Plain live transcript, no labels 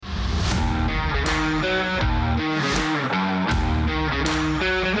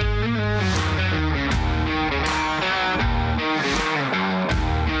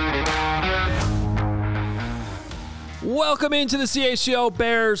Welcome into the CHGO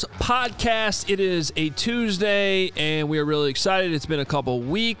Bears podcast. It is a Tuesday, and we are really excited. It's been a couple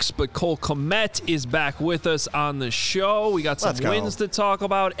weeks, but Cole Kmet is back with us on the show. We got some wins to talk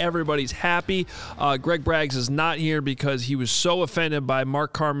about. Everybody's happy. Greg Braggs is not here because he was so offended by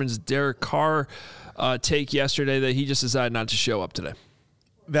Mark Carman's Derek Carr take yesterday that he just decided not to show up today.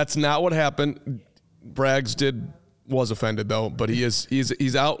 That's not what happened. Braggs was offended though, but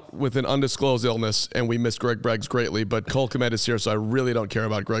he's out with an undisclosed illness, and we miss Greg Braggs greatly. But Cole Kmet is here, so I really don't care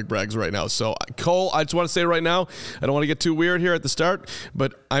about Greg Braggs right now. So Cole, I just want to say right now, I don't want to get too weird here at the start,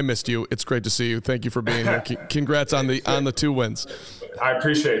 but I missed you. It's great to see you. Thank you for being here. Congrats on the 2 wins. I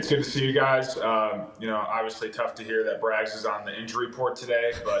appreciate it. It's good to see you guys. Obviously tough to hear that Braggs is on the injury report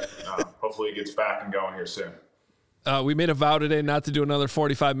today, but hopefully he gets back and going here soon. We made a vow today not to do another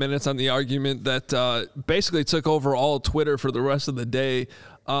 45 minutes on the argument that basically took over all Twitter for the rest of the day.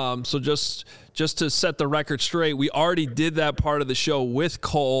 So just to set the record straight, we already did that part of the show with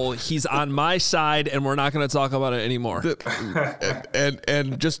Cole. He's on my side, and we're not going to talk about it anymore.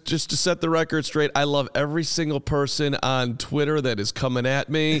 And just to set the record straight, I love every single person on Twitter that is coming at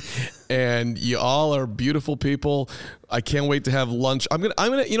me, and you all are beautiful people. I can't wait to have lunch. I'm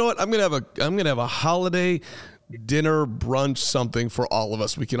gonna you know what? I'm gonna have a holiday dinner, brunch, something for all of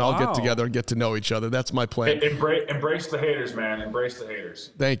us. We can all get together and get to know each other. That's my plan. Embrace the haters, man. Embrace the haters.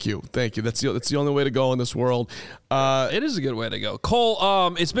 Thank you. That's the only way to go in this world. It is a good way to go.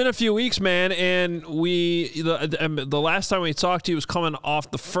 Cole, it's been a few weeks, man, and the last time we talked to you was coming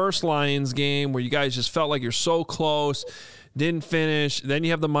off the first Lions game where you guys just felt like you're so close. Didn't finish. Then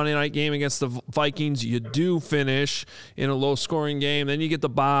you have the Monday night game against the Vikings. You do finish in a low-scoring game. Then you get the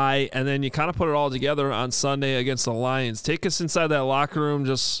bye, and then you kind of put it all together on Sunday against the Lions. Take us inside that locker room,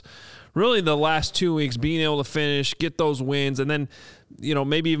 just really the last 2 weeks, being able to finish, get those wins, and then,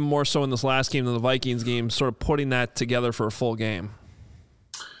 maybe even more so in this last game than the Vikings game, sort of putting that together for a full game.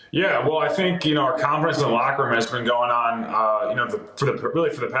 Yeah, well, I think, our confidence in the locker room has been going on, for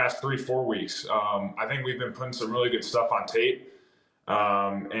the past 3-4 weeks. I think we've been putting some really good stuff on tape.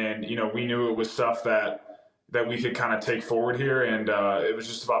 And we knew it was stuff that we could kind of take forward here. And it was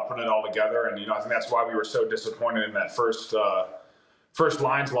just about putting it all together. And, I think that's why we were so disappointed in that first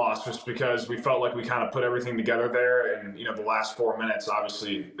Lions loss, just because we felt like we kind of put everything together there. And, the last 4 minutes,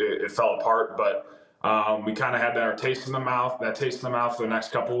 obviously, it fell apart. But we kind of had that taste in the mouth for the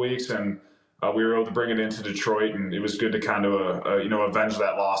next couple of weeks, and we were able to bring it into Detroit, and it was good to kind of avenge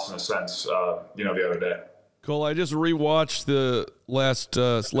that loss in a sense, the other day. Cole, I just rewatched the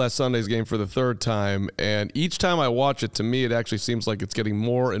last Sunday's game for the third time, and each time I watch it, to me, it actually seems like it's getting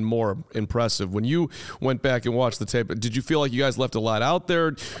more and more impressive. When you went back and watched the tape, did you feel like you guys left a lot out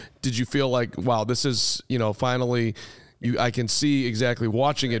there? Did you feel like, wow, this is, finally – I can see exactly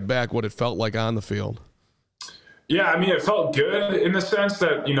watching it back what it felt like on the field. Yeah, I mean, it felt good in the sense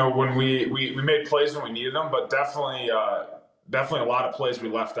that, when we made plays when we needed them, but definitely a lot of plays we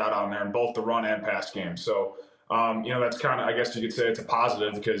left out on there in both the run and pass game. So, that's kind of, I guess you could say it's a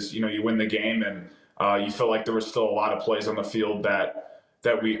positive because, you win the game and you feel like there was still a lot of plays on the field that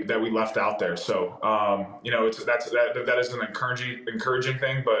we left out there. So, that is an encouraging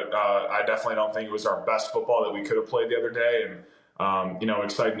thing, but I definitely don't think it was our best football that we could have played the other day. And,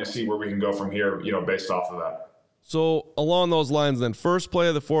 exciting to see where we can go from here, based off of that. So along those lines, then, first play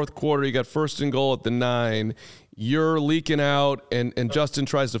of the fourth quarter, you got first and goal at the 9. You're leaking out, and Justin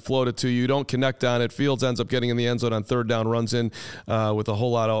tries to float it to you. You don't connect on it. Fields ends up getting in the end zone on third down, runs in with a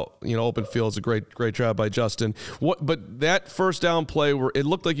whole lot of open fields. A great job by Justin. But that first down play, where it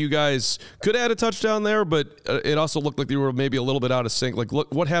looked like you guys could add a touchdown there, but it also looked like you were maybe a little bit out of sync. Like,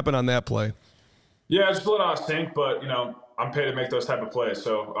 look, what happened on that play? Yeah, it's a little out of sync, but I'm paid to make those type of plays,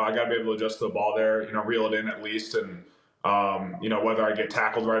 so I got to be able to adjust the ball there. Reel it in at least, and whether I get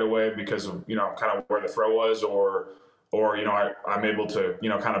tackled right away because of, kind of where the throw was or I'm able to,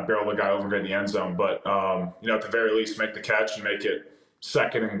 kind of barrel the guy over and get in the end zone. But, at the very least, make the catch and make it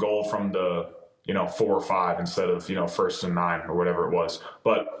second and goal from the, 4 or 5 instead of, first and 9 or whatever it was.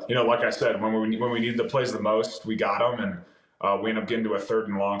 But, like I said, when we needed the plays the most, we got them, and we ended up getting to a third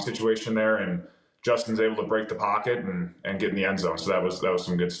and long situation there, and Justin's able to break the pocket and get in the end zone. So that was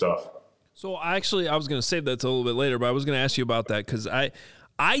some good stuff. So I was going to save that to a little bit later, but I was going to ask you about that because I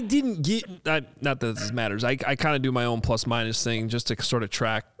didn't get not that this matters. I kind of do my own plus minus thing just to sort of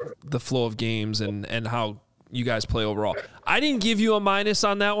track the flow of games and how you guys play overall. I didn't give you a minus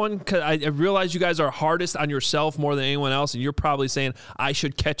on that one because I realize you guys are hardest on yourself more than anyone else, and you're probably saying I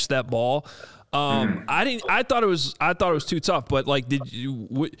should catch that ball. I thought it was too tough, but like,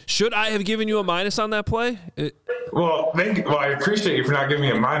 should I have given you a minus on that play? Well, I appreciate you for not giving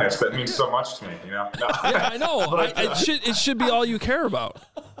me a minus. That means so much to me, No. Yeah, I know. But, it should be all you care about.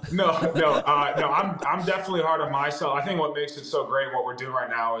 No. I'm definitely hard on myself. I think what makes it so great, what we're doing right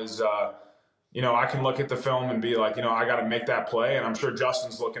now, is I can look at the film and be like, I got to make that play, and I'm sure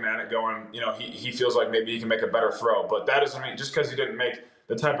Justin's looking at it, going, he feels like maybe he can make a better throw, but that doesn't mean just because he didn't make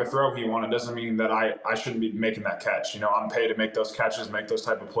the type of throw he wanted doesn't mean that I shouldn't be making that catch. I'm paid to make those catches, make those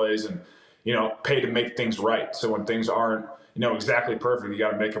type of plays, and paid to make things right. So when things aren't exactly perfect, you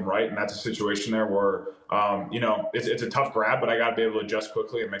got to make them right, and that's a situation there where it's a tough grab, but I got to be able to adjust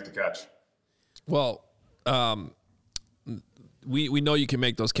quickly and make the catch. Well, we know you can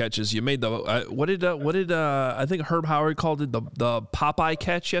make those catches. You made the what did I think Herb Howard called it the Popeye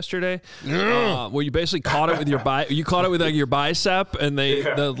catch yesterday, where you basically caught it with your bicep, and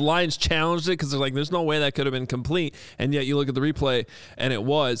the Lions challenged it because they're like, there's no way that could have been complete, and yet you look at the replay and it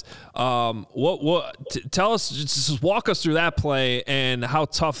was. Tell us, just walk us through that play and how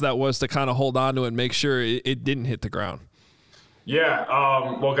tough that was to kind of hold on to it and make sure it didn't hit the ground. Yeah,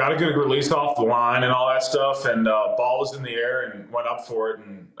 got a good release off the line and all that stuff, and ball was in the air and went up for it,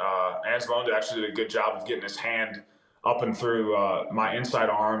 and Anzalone actually did a good job of getting his hand up and through my inside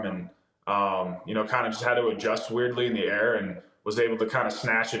arm, and kind of just had to adjust weirdly in the air, and was able to kind of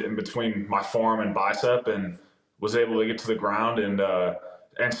snatch it in between my forearm and bicep, and was able to get to the ground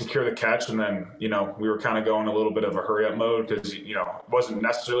and secure the catch. And then we were kind of going a little bit of a hurry up mode because wasn't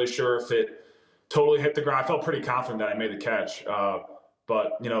necessarily sure if it totally hit the ground. I felt pretty confident that I made the catch.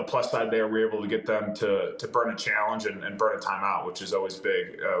 But, plus side there, we were able to get them to burn a challenge and burn a timeout, which is always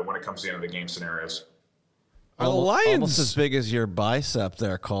big when it comes to the end of the game scenarios. Are the Lions almost as big as your bicep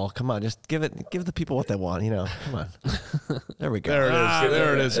there, Cole? Come on, just give the people what they want, Come on. There we go.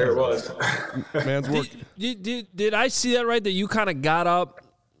 There it is. There it was. Man's work. Did I see that right, that you kind of got up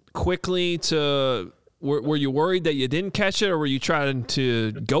quickly to – were you worried that you didn't catch it, or were you trying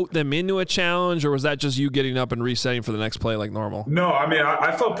to goat them into a challenge, or was that just you getting up and resetting for the next play like normal? No, I mean,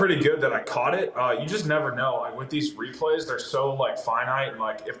 I felt pretty good that I caught it. You just never know. Like with these replays, they're so finite,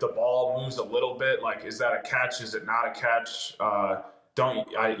 and if the ball moves a little bit, is that a catch? Is it not a catch?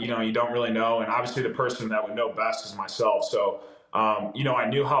 You don't really know. And obviously the person that would know best is myself. So, I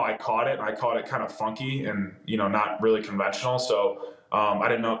knew how I caught it, and I caught it kind of funky and, not really conventional. So, I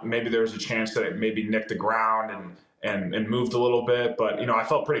didn't know, maybe there was a chance that it maybe nicked the ground and moved a little bit, but I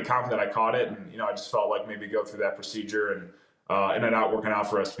felt pretty confident that I caught it, and I just felt like maybe go through that procedure and ended out working out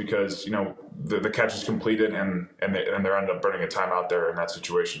for us because the catch is completed and they ended up burning a timeout there in that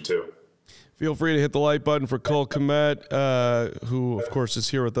situation too. Feel free to hit the like button for Cole Kmet, who of course is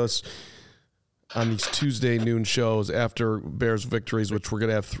here with us on these Tuesday noon shows after Bears victories, which we're going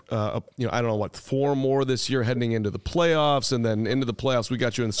to have, I don't know, 4 more this year heading into the playoffs, and then into the playoffs. We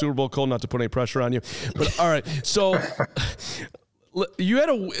got you in the Super Bowl, Cole, not to put any pressure on you. But all right, so you had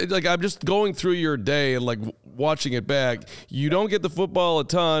I'm just going through your day and watching it back. You don't get the football a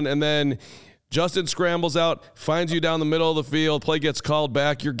ton, and then Justin scrambles out, finds you down the middle of the field, play gets called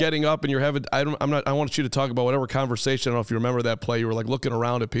back, you're getting up and you're having, I want you to talk about whatever conversation, I don't know if you remember that play, you were looking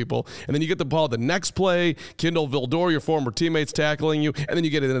around at people, and then you get the ball the next play, Kendall Vildor, your former teammates tackling you, and then you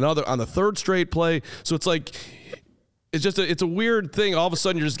get it another on the third straight play, so it's it's a weird thing. All of a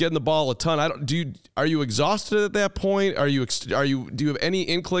sudden, you're just getting the ball a ton. Are you exhausted at that point? Do you have any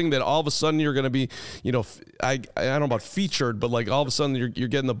inkling that all of a sudden you're going to be, I don't know about featured, but all of a sudden you're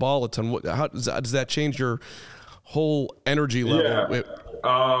getting the ball a ton. How does that change your whole energy level?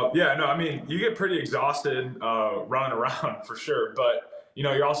 Yeah. No, I mean, you get pretty exhausted running around for sure, but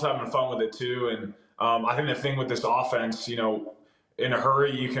you're also having fun with it too. And I think the thing with this offense, in a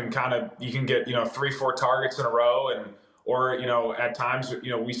hurry, you can get 3-4 targets in a row, or at times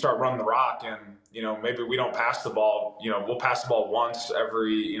we start running the rock, and maybe we don't pass the ball. We'll pass the ball once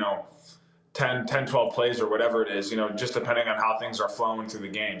every 10 12 plays or whatever it is, just depending on how things are flowing through the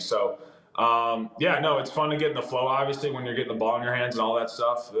game. So it's fun to get in the flow, obviously, when you're getting the ball in your hands and all that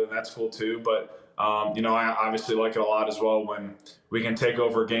stuff. That's cool too, but I obviously like it a lot as well when we can take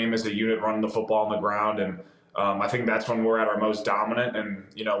over a game as a unit, running the football on the ground, and I think that's when we're at our most dominant, and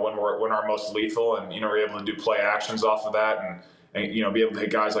when we're our most lethal, and we're able to do play actions off of that, and be able to hit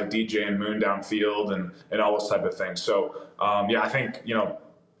guys like DJ and Moon downfield and all those type of things. So I think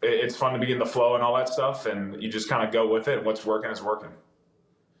it's fun to be in the flow and all that stuff, and you just kind of go with it. What's working is working.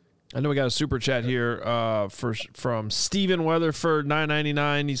 I know we got a super chat here from Steven Weatherford,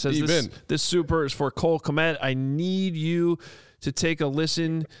 $9.99. He says this super is for Cole Kmet. I need you to take a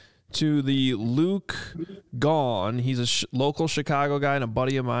listen to the Luke Gone. He's a local Chicago guy and a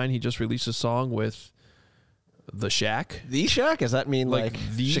buddy of mine. He just released a song with The Shaq. The Shaq? Does that mean like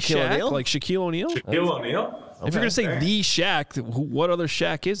the Shaquille Shaq? O'Neal? Like Shaquille O'Neal? Shaquille O'Neal? If you're going to say the Shaq, what other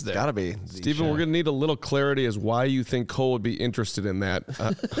Shaq is there? Gotta be. Stephen, we're going to need a little clarity as why you think Cole would be interested in that.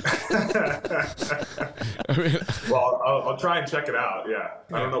 Well, I'll try and check it out. Yeah.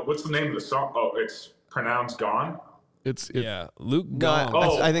 I don't know. What's the name of the song? Oh, it's pronounced Gone? Luke Gone.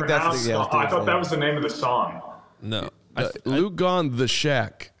 I think that's the. I thought that was the name of the song. No. Luke Gone, The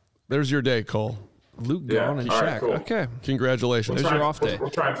Shaq. There's your day, Cole. Luke Gone and Shaq. Right, cool. Okay. Congratulations. There's your off day. We'll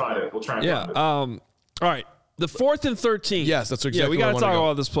try and find it. Find it. All right. The 4th and 13. Yes, that's exactly we got what to I talk wanna go.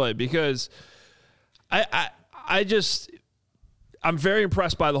 about this play because I'm very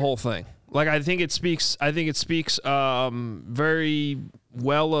impressed by the whole thing. Like I think it speaks very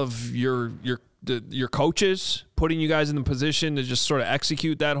well of your coaches putting you guys in the position to just sort of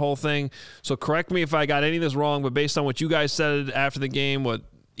execute that whole thing. So correct me if I got any of this wrong, but based on what you guys said after the game, what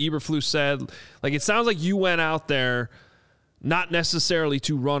Eberflus said, like it sounds like you went out there not necessarily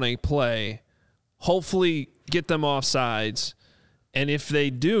to run a play, hopefully get them off sides, and if they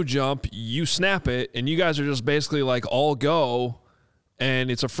do jump, you snap it, and you guys are just basically like all go, and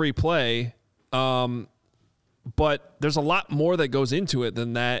it's a free play. But there's a lot more that goes into it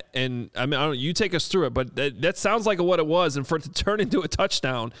than that, and I mean, you take us through it, but that sounds like what it was, and for it to turn into a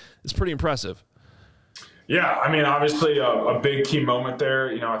touchdown is pretty impressive. Yeah, I mean, obviously a big key moment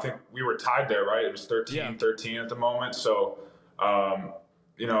there. I think we were tied there, right? It was 13-13 at the moment, so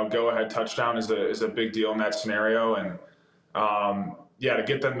go-ahead touchdown is a big deal in that scenario. And, to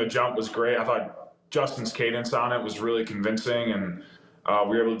get them to jump was great. I thought Justin's cadence on it was really convincing, and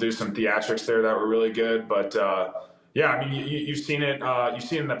we were able to do some theatrics there that were really good. But, I mean, you've seen it. You've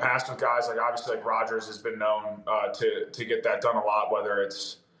seen it in the past with guys like, obviously, like Rodgers has been known to get that done a lot, whether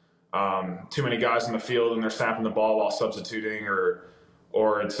it's too many guys in the field and they're snapping the ball while substituting, or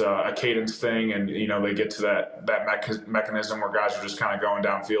it's a cadence thing, and they get to that mechanism where guys are just kind of going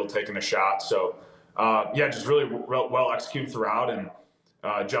downfield, taking a shot. So just really well executed throughout, and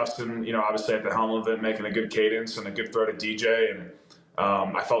Justin, obviously at the helm of it, making a good cadence and a good throw to DJ, and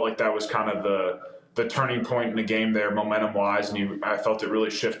I felt like that was kind of the turning point in the game there, momentum wise, and I felt it really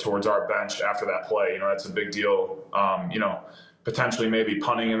shift towards our bench after that play. That's a big deal. Potentially maybe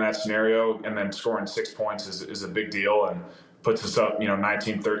punting in that scenario and then scoring 6 points is a big deal, and puts us up,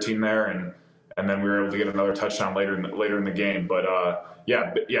 19-13 there, and then we were able to get another touchdown later in the game. But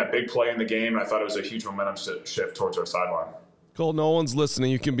big play in the game. I thought it was a huge momentum shift towards our sideline. Cole, no one's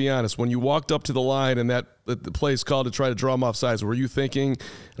listening. You can be honest. When you walked up to the line and the play's called to try to draw them off sides, were you thinking?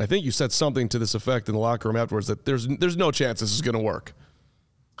 And I think you said something to this effect in the locker room afterwards, that there's no chance this is going to work.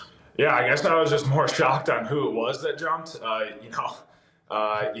 Yeah, I guess I was just more shocked on who it was that jumped.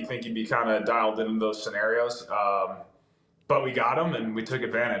 You think you'd be kind of dialed into those scenarios. But we got them and we took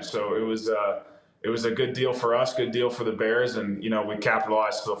advantage. So it was a good deal for us, good deal for the Bears, and we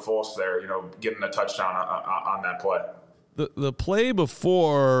capitalized to the fullest there. Getting a touchdown on that play. The play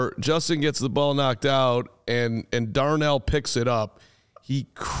before Justin gets the ball knocked out and Darnell picks it up, he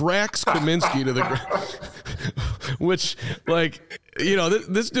cracks Kaminsky to the ground, which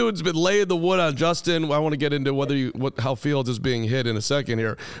this dude's been laying the wood on Justin. I want to get into how Fields is being hit in a second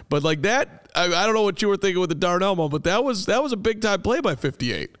here, but like that. I don't know what you were thinking with the Darnell moment, but that was a big time play by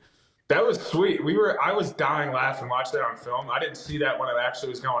 58. That was sweet. I was dying laughing watching that on film. I didn't see that when it actually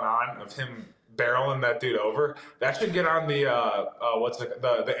was going on, of him barreling that dude over. That should get on the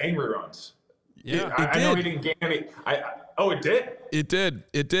the angry runs. Yeah, I know he didn't gain any. It did.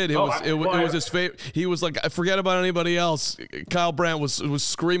 It did. It was his favorite. He was like, I forget about anybody else. Kyle Brandt was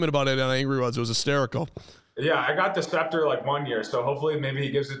screaming about it on angry runs. It was hysterical. Yeah, I got the scepter like 1 year, so hopefully maybe he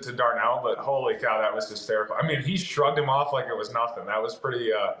gives it to Darnell, but holy cow, that was hysterical. I mean, he shrugged him off like it was nothing. That was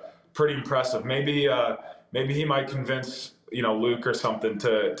pretty impressive. Maybe he might convince, Luke or something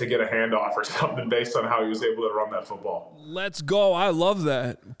to get a handoff or something based on how he was able to run that football. Let's go. I love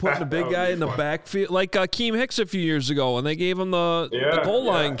that. Putting a big guy in the backfield, like Keem Hicks a few years ago, and they gave him the goal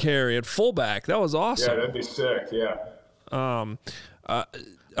line carry at fullback. That was awesome. Yeah, that'd be sick, yeah. All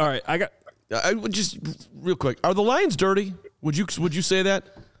right, I would just real quick. Are the Lions dirty? Would you say that?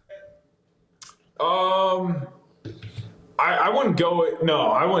 I wouldn't go.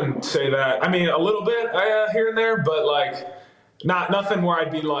 No, I wouldn't say that. I mean, a little bit here and there, but like nothing where I'd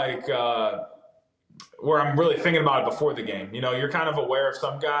be like where I'm really thinking about it before the game. You're kind of aware of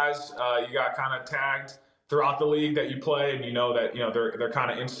some guys. You got kind of tagged throughout the league that you play, and that they're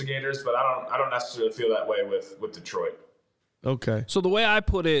kind of instigators. But I don't necessarily feel that way with Detroit. Okay. So the way I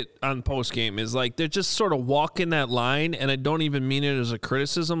put it on post game is like they're just sort of walking that line, and I don't even mean it as a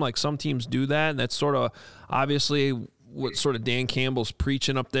criticism. Like some teams do that, and that's sort of obviously what sort of Dan Campbell's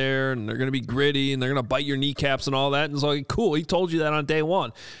preaching up there, and they're going to be gritty and they're going to bite your kneecaps and all that. And it's like, cool, he told you that on day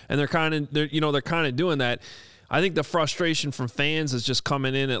one, and they're kind of doing that. I think the frustration from fans is just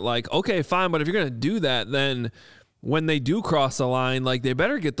coming in at like, okay, fine, but if you're going to do that, then when they do cross the line, like they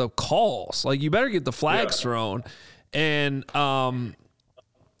better get the calls, like you better get the flags thrown. And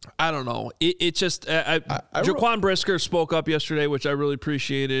I don't know. It just Jaquan Brisker spoke up yesterday, which I really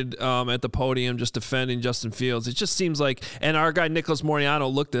appreciated at the podium, just defending Justin Fields. It just seems like, and our guy Nicholas Moriano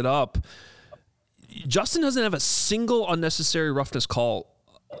looked it up. Justin doesn't have a single unnecessary roughness call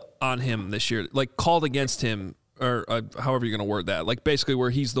on him this year, like called against him, or however you're going to word that, like basically where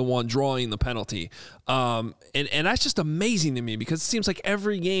he's the one drawing the penalty. And that's just amazing to me because it seems like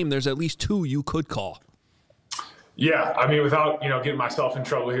every game there's at least 2 you could call. Yeah, I mean, without getting myself in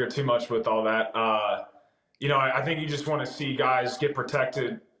trouble here too much with all that, I think you just want to see guys get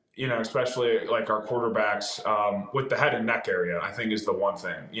protected, especially like our quarterbacks with the head and neck area. I think is the one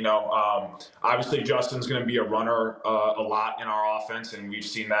thing. Obviously Justin's going to be a runner a lot in our offense, and we've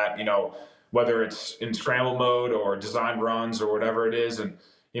seen that. Whether it's in scramble mode or designed runs or whatever it is, and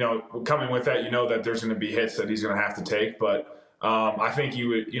coming with that, that there's going to be hits that he's going to have to take, but. I think you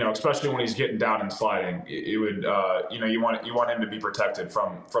would, especially when he's getting down and sliding, it would, you want him to be protected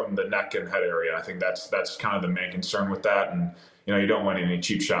from the neck and head area. I think that's kind of the main concern with that, and you don't want any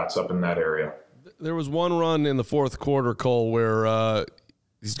cheap shots up in that area. There was one run in the fourth quarter, Cole, where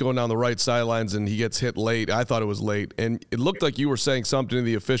he's going down the right sidelines and he gets hit late. I thought it was late, and it looked like you were saying something to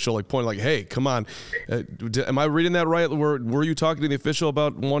the official, like pointing, like, "Hey, come on." Am I reading that right? Were you talking to the official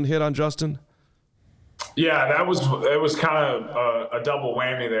about one hit on Justin? Yeah, it was kind of a double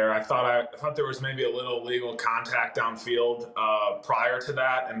whammy there. I thought there was maybe a little illegal contact downfield prior to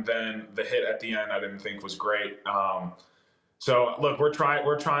that, and then the hit at the end I didn't think was great. So look, we're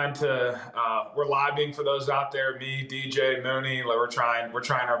lobbying for those out there. Me, DJ, Mooney, we're trying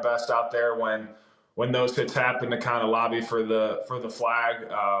our best out there when those hits happen to kind of lobby for the flag.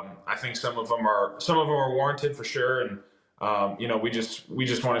 I think some of them are warranted for sure, and. We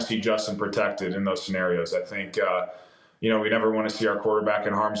just want to see Justin protected in those scenarios. I think, we never want to see our quarterback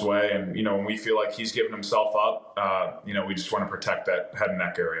in harm's way. And, when we feel like he's giving himself up, we just want to protect that head and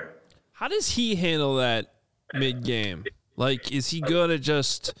neck area. How does he handle that mid-game? Like, is he good at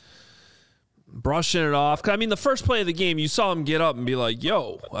just brushing it off? 'Cause, I mean, the first play of the game, you saw him get up and be like,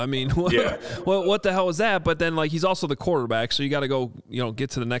 yo, I mean, what the hell was that? But then, like, he's also the quarterback, so you got to go,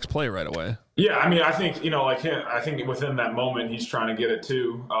 get to the next play right away. Yeah, I mean, I think, like him, I think within that moment, he's trying to get it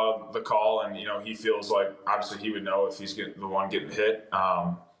to the call, and, he feels like, obviously, he would know if he's the one getting hit.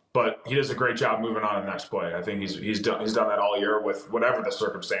 But he does a great job moving on to the next play. I think he's done that all year with whatever the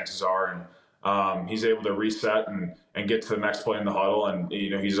circumstances are, and he's able to reset and get to the next play in the huddle, and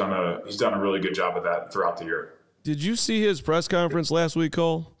he's done a really good job of that throughout the year. Did you see his press conference last week,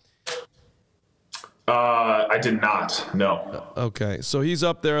 Cole? I did not. No. Okay, so he's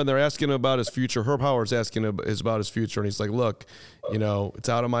up there and they're asking him about his future. Herb Howard's asking him about his future, and he's like, "Look, it's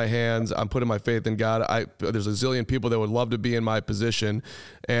out of my hands. I'm putting my faith in God. There's a zillion people that would love to be in my position,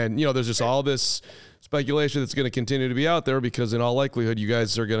 and there's just all this." Speculation that's going to continue to be out there because in all likelihood you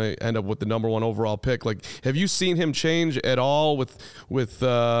guys are going to end up with the number 1 overall pick. Like, have you seen him change at all with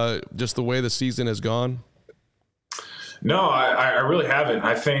just the way the season has gone? No, I really haven't.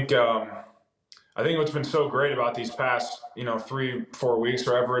 I think what's been so great about these past 3-4 weeks,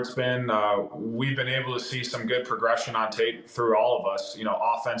 wherever it's been, we've been able to see some good progression on tape through all of us,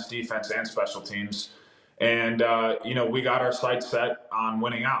 offense, defense, and special teams. And we got our sights set on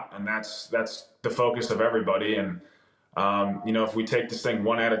winning out, and that's the focus of everybody. And if we take this thing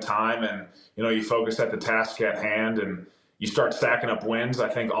one at a time, and you focus at the task at hand, and you start stacking up wins, I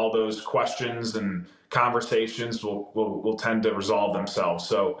think all those questions and conversations will tend to resolve themselves.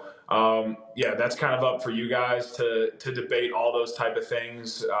 So that's kind of up for you guys to debate all those type of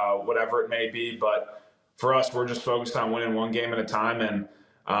things, whatever it may be. But for us, we're just focused on winning one game at a time, and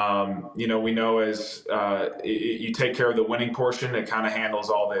we know as you take care of the winning portion, it kind of handles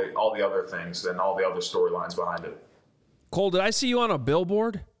all the other things and all the other storylines behind it. Cole, did I see you on a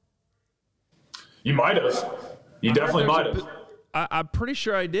billboard? You might have. You definitely might have. I'm pretty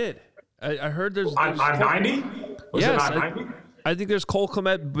sure I did. I heard there's on 90? Was it on 90? I think there's Cole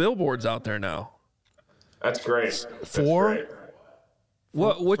Kmet billboards out there now. That's great. 4? That's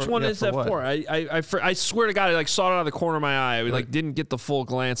great. Which one is that for? I swear to God, I saw it out of the corner of my eye. I didn't get the full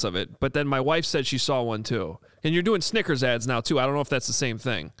glance of it. But then my wife said she saw one too. And you're doing Snickers ads now too. I don't know if that's the same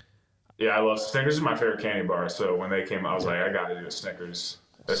thing. Yeah, I love Snickers is my favorite candy bar. So when they came, I was like, I got to do a Snickers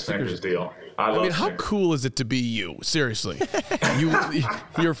deal. I mean, how Snickers. cool is it to be you? Seriously,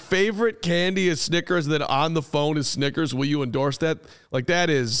 your favorite candy is Snickers. Then on the phone is Snickers. Will you endorse that? Like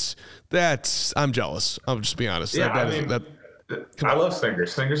that's. I'm jealous. I'll just be honest. Yeah, I love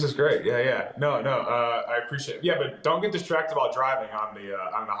Snickers. Snickers is great. Yeah. No, I appreciate it. Yeah, but don't get distracted while driving on the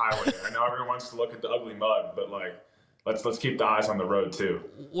highway. I know everyone wants to look at the ugly mud, but like, let's keep the eyes on the road too.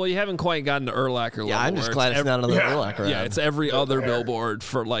 Well, you haven't quite gotten to Erlacher level. Yeah, I'm just glad it's not on the Erlacher. Yeah, it's every other billboard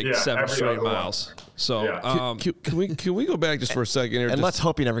for like 7 straight miles. So, can we go back just for a second here? And let's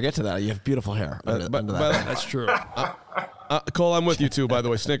hope you never get to that. You have beautiful hair under that. That's true. Cole, I'm with you too, by the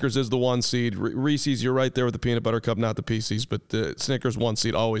way. Snickers is the 1 seed. Reese's, you're right there with the peanut butter cup, not the PCs, but Snickers 1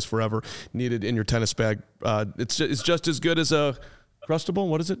 seed, always, forever, needed in your tennis bag. It's just as good as a Crustable?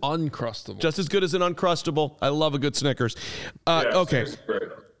 What is it? Uncrustable. Just as good as an Uncrustable. I love a good Snickers. Okay.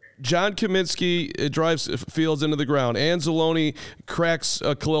 John Kaminsky drives Fields into the ground. Anzalone cracks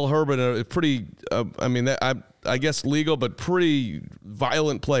Khalil Herbert a pretty, I guess legal, but pretty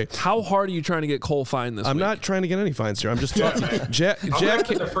violent play. How hard are you trying to get Cole fined this week? I'm not trying to get any fines here. I'm just talking. Jack have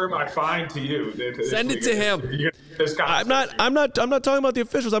to defer my fine to you. Send it to him. I'm not talking about the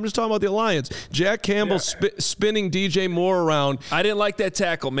officials. I'm just talking about the Alliance. Jack Campbell spinning DJ Moore around. I didn't like that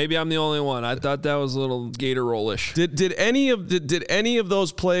tackle. Maybe I'm the only one. I thought that was a little Gator roll-ish. Did any of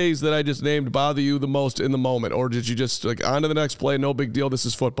those plays that I just named bother you the most in the moment, or did you just like on to the next play? No big deal. This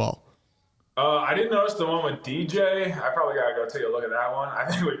is football. I didn't notice the one with DJ. I probably got to go take a look at that one. I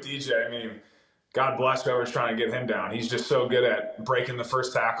think with DJ, I mean, God bless whoever's trying to get him down. He's just so good at breaking the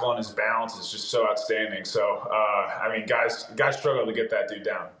first tackle, and his balance is just so outstanding. So, guys struggle to get that dude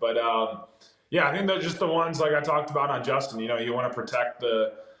down. But, I think they're just the ones like I talked about on Justin. You know, you want to protect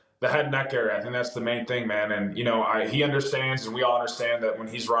the head and neck area. I think that's the main thing, man. And, he understands, and we all understand that when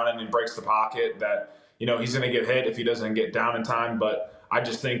he's running and breaks the pocket that, he's going to get hit if he doesn't get down in time. But I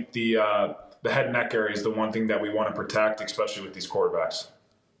just think the head and neck area is the one thing that we want to protect, especially with these quarterbacks.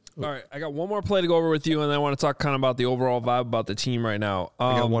 All right, I got one more play to go over with you, and then I want to talk kind of about the overall vibe about the team right now.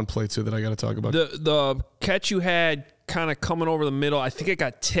 I got one play, too, that I got to talk about. The catch you had kind of coming over the middle, I think it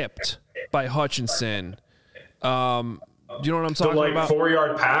got tipped by Hutchinson. Do you know what I'm talking about?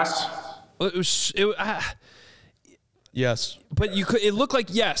 4-yard pass? Yes. But you could. It looked like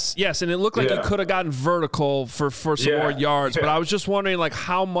yes, and it looked like you could have gotten vertical for some more yards. But I was just wondering, like,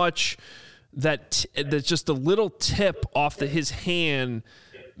 how much that's just a little tip off his hand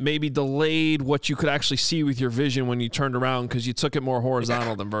maybe delayed what you could actually see with your vision when you turned around because you took it more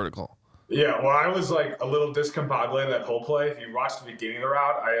horizontal than vertical. Yeah, well, I was like a little discombobulated that whole play. If you watch the beginning of the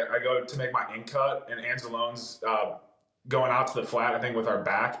route, I go to make my in cut, and Anzalone's going out to the flat, I think, with our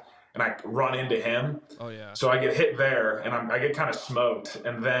back. And I run into him. Oh, yeah. So I get hit there, and I get kind of smoked.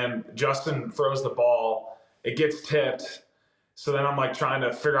 And then Justin throws the ball. It gets tipped. So then I'm, like, trying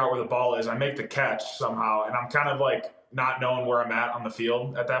to figure out where the ball is. I make the catch somehow, and I'm kind of, like, not knowing where I'm at on the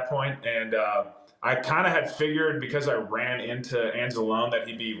field at that point. And I kind of had figured because I ran into Anzalone that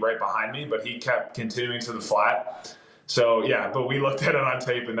he'd be right behind me, but he kept continuing to the flat. So, yeah, but we looked at it on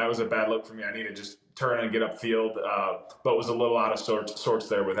tape, and that was a bad look for me. I need to just turn and get upfield, but was a little out of sorts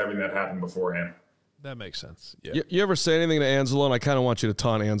there with everything that happened beforehand. That makes sense. Yeah. You ever say anything to Anzalone? I kind of want you to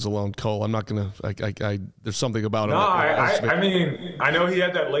taunt Anzalone, Cole. I'm not going to – there's something about him. No, I mean, I know he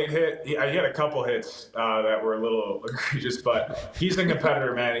had that late hit. He had a couple hits that were a little egregious, but he's a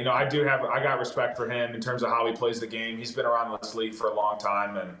competitor, man. I got respect for him in terms of how he plays the game. He's been around this league for a long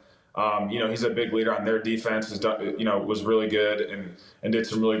time, and he's a big leader on their defense. Has done, was really good and did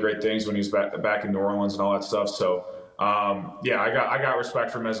some really great things when he was back in New Orleans and all that stuff. So, I got respect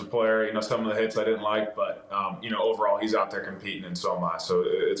for him as a player. Some of the hits I didn't like, but overall he's out there competing, and so am I. So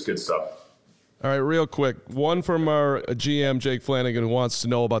it's good stuff. All right, real quick, one from our GM Jake Flanagan who wants to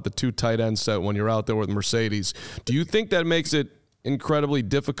know about the 2 tight end set when you're out there with Mercedes. Do you think that makes it incredibly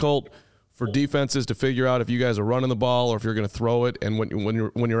difficult for defenses to figure out if you guys are running the ball or if you're going to throw it, and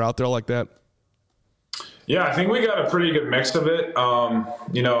when you're out there like that? Yeah, I think we got a pretty good mix of it.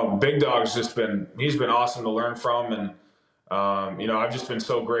 Big Dog's he's been awesome to learn from, and I've just been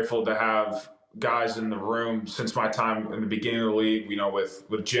so grateful to have guys in the room since my time in the beginning of the league.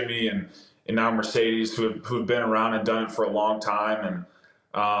 With Jimmy and now Mercedes who've been around and done it for a long time,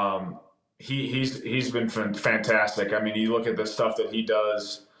 and he's been fantastic. I mean, you look at the stuff that he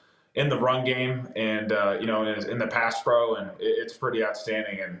does in the run game and, in the pass pro, and it's pretty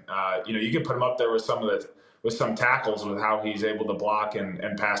outstanding. And, you can put him up there with some tackles with how he's able to block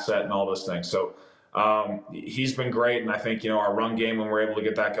and pass set and all those things. So he's been great. And I think, our run game, when we're able to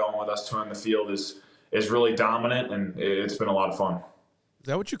get that going with us two on the field is really dominant, and it's been a lot of fun. Is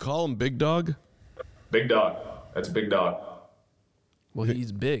that what you call him, Big Dog? Big Dog. That's Big Dog. Well,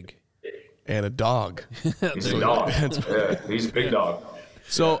 he's big. And a dog. He's a dog. Yeah, he's a big dog.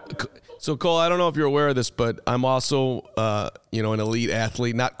 So Cole, I don't know if you're aware of this, but I'm also, an elite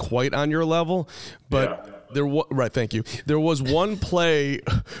athlete, not quite on your level, but right. Thank you. There was one play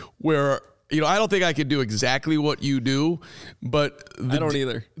where, I don't think I could do exactly what you do, but I don't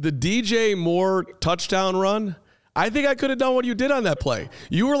either. The DJ Moore touchdown run, I think I could have done what you did on that play.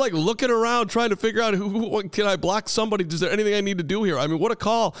 You were like looking around trying to figure out what can I block somebody? Is there anything I need to do here? I mean, what a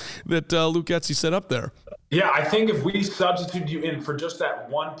call that Luke Getsy set up there. Yeah, I think if we substituted you in for just that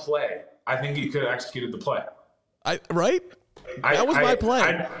one play, I think you could have executed the play. Right? That was my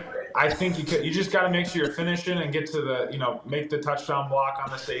play. I think you could. You just got to make sure you're finishing and get to the, make the touchdown block on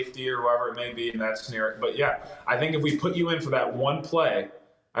the safety or whoever it may be in that scenario. But yeah, I think if we put you in for that one play,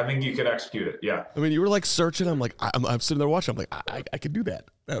 I think you could execute it. Yeah. I mean, you were like searching. I'm like, I'm sitting there watching. I'm like, I could do that.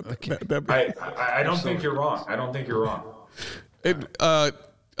 I don't think you're wrong. I don't think you're wrong.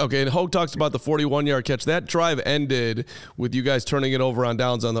 Okay, and Hogue talks about the 41-yard catch. That drive ended with you guys turning it over on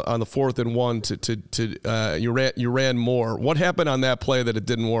downs on the 4th and 1 to you ran more. What happened on that play that it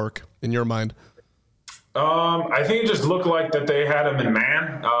didn't work in your mind? I think it just looked like that they had him in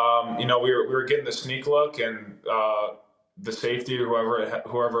man. We were getting the sneak look, and the safety, whoever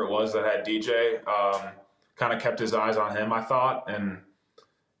it was that had DJ, kind of kept his eyes on him, I thought, and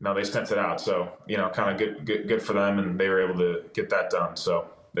they sniffed it out. So kind of good for them, and they were able to get that done. So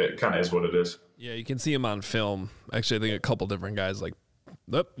it kind of is what it is. Yeah, you can see him on film. Actually, I think a couple different guys like,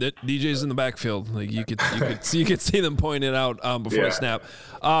 DJ's in the backfield. Like you could see them pointing it out before the snap.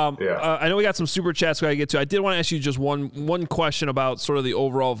 I know we got some super chats we got to get to. I did want to ask you just one question about sort of the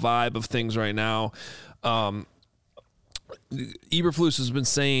overall vibe of things right now. Eberflus has been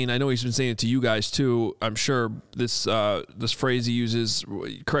saying, I know he's been saying it to you guys too, I'm sure, this phrase he uses,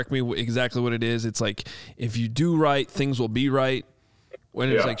 correct me exactly what it is. It's like, if you do right, things will be right. When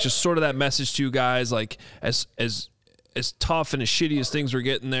it's like just sort of that message to you guys, like as tough and as shitty as things were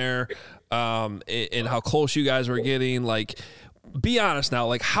getting there, and how close you guys were getting, like, be honest now,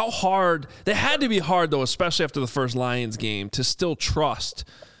 like how hard, they had to be hard though, especially after the first Lions game, to still trust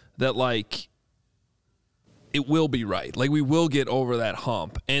that, like, it will be right. Like, we will get over that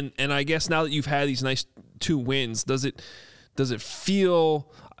hump. And I guess now that you've had these nice 2 wins, does it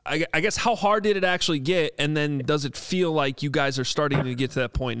feel, I guess, how hard did it actually get? And then does it feel like you guys are starting to get to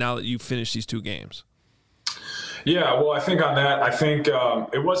that point now that you've finished these 2 games? Yeah, well, I think on that,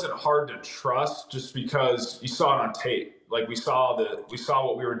 it wasn't hard to trust just because you saw it on tape. Like, we saw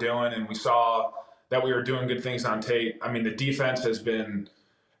what we were doing, and we saw that we were doing good things on tape. I mean, the defense has been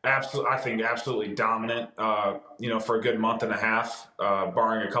absolutely dominant, for a good month and a half,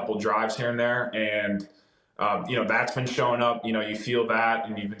 barring a couple drives here and there. And, that's been showing up. You feel that,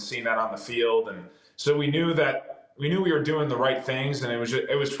 and you've been seeing that on the field. And so we knew we were doing the right things, and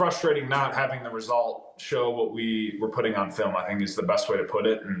it was frustrating not having the result show what we were putting on film, I think is the best way to put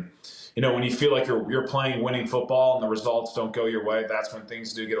it. And, when you feel like you're playing winning football and the results don't go your way, that's when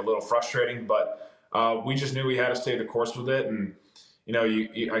things do get a little frustrating. But we just knew we had to stay the course with it. And,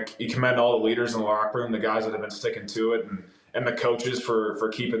 you commend all the leaders in the locker room, the guys that have been sticking to it, and the coaches for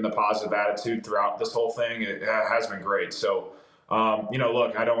keeping the positive attitude throughout this whole thing. It has been great. So,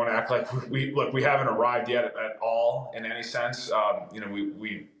 look, I don't want to act like we haven't arrived yet at all in any sense.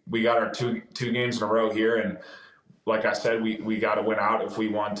 We got our two games in a row here, and like I said, we got to win out if we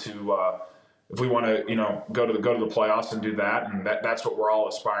want to go to the playoffs and do that. And that's what we're all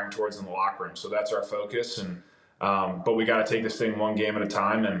aspiring towards in the locker room. So that's our focus. And but we got to take this thing one game at a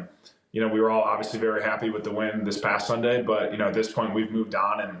time. And we were all obviously very happy with the win this past Sunday. But at this point, we've moved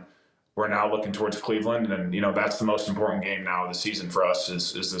on, and we're now looking towards Cleveland. And that's the most important game now of the season for us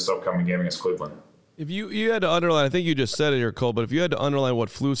is this upcoming game against Cleveland. If you had to underline, I think you just said it here, Cole, but if you had to underline what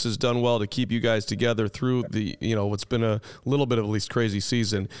Flus has done well to keep you guys together through the, what's been a little bit of at least crazy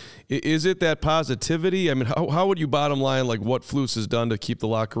season, is it that positivity? I mean, how would you bottom line, like, what Flus has done to keep the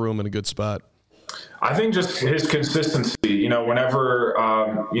locker room in a good spot? I think just his consistency, whenever,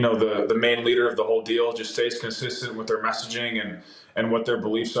 the main leader of the whole deal just stays consistent with their messaging and what their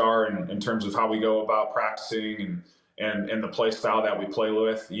beliefs are in terms of how we go about practicing and the play style that we play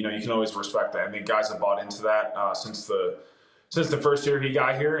with, you can always respect that. I think guys have bought into that since the first year he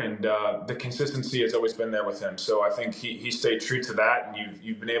got here, and the consistency has always been there with him. So I think he stayed true to that, and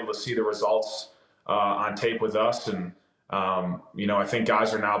you've been able to see the results on tape with us. And I think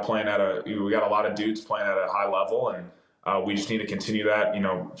guys are now playing we got a lot of dudes playing at a high level, and we just need to continue that,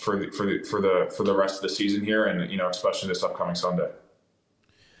 for the rest of the season here, and especially this upcoming Sunday.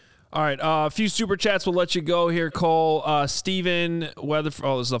 All right, a few super chats. We'll let you go here, Cole. Steven Weatherford.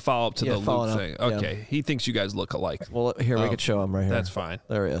 Oh, this is a follow-up to the Luke thing. Okay, yeah. He thinks you guys look alike. Well, here, we could show him right here. That's fine.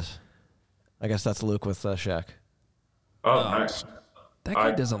 There he is. I guess that's Luke with Shaq. Oh, nice. That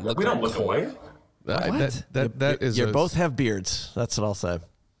guy doesn't look We like don't look Cole. alike. That is. You both have beards. That's what I'll say.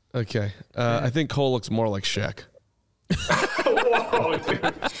 Okay. I think Cole looks more like Shaq. Whoa,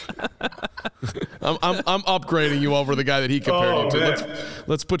 dude. I'm upgrading you over the guy that he compared you to.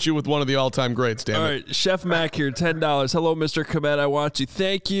 Let's put you with one of the all-time greats, damn it. All right, Chef Mac here, $10. Hello, Mr. Kmet. I want to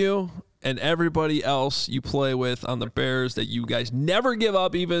thank you and everybody else you play with on the Bears that you guys never give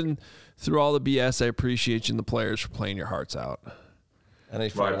up, even through all the BS. I appreciate you and the players for playing your hearts out. Well,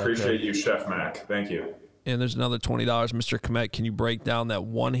 I appreciate you, Chef Mac. Thank you. And there's another $20. Mr. Kmet, can you break down that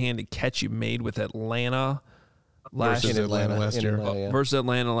one-handed catch you made with Atlanta Versus Atlanta last year. Versus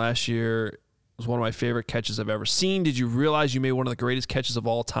Atlanta last year. It was one of my favorite catches I've ever seen. Did you realize you made one of the greatest catches of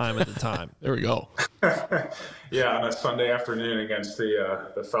all time at the time? There we go. Yeah, on a Sunday afternoon against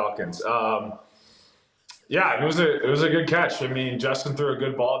the Falcons. Yeah, it was a good catch. I mean, Justin threw a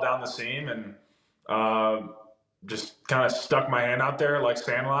good ball down the seam and just kind of stuck my hand out there like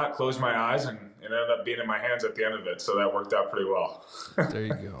Sandlot, closed my eyes, and it ended up being in my hands at the end of it. So that worked out pretty well. There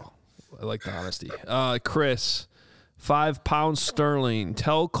you go. I like the honesty. Chris, 5 pounds sterling.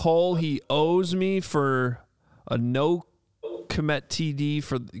 Tell Cole he owes me for a no Kmet TD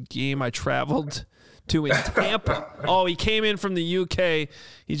for the game I traveled to in Tampa. Oh, he came in from the UK.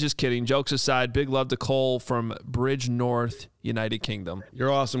 He's just kidding. Jokes aside, big love to Cole from Bridge North, United Kingdom.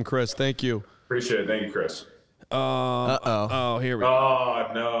 You're awesome, Chris. Thank you. Appreciate it. Thank you, Chris. Oh, here we go.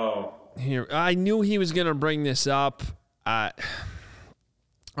 Oh, no. Here, I knew he was going to bring this up. All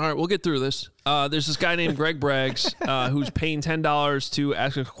right, we'll get through this. There's this guy named Greg Braggs who's paying $10 to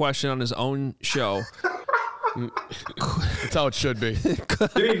ask a question on his own show. That's how it should be.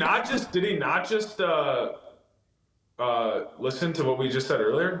 Did he not just listen to what we just said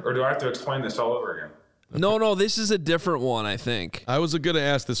earlier, or do I have to explain this all over again? No, this is a different one, I think. I was going to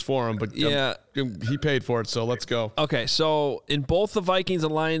ask this for him, but yeah, he paid for it, so let's go. Okay, so in both the Vikings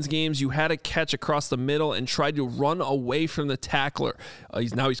and Lions games, you had a catch across the middle and tried to run away from the tackler.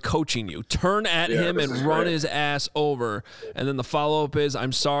 Now he's coaching you. Turn at him and run his ass over. And then the follow-up is,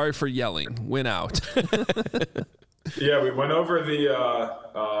 I'm sorry for yelling. Win out. Yeah, we went over the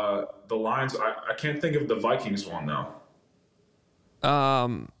Lions. I can't think of the Vikings one, though.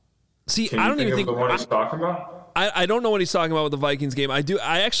 See, Can I you don't even think of the one he's talking about. I don't know what he's talking about with the Vikings game. I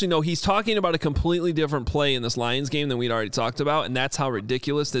actually know he's talking about a completely different play in this Lions game than we'd already talked about, and that's how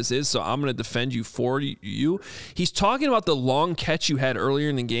ridiculous this is. So I'm going to defend you for you. He's talking about the long catch you had earlier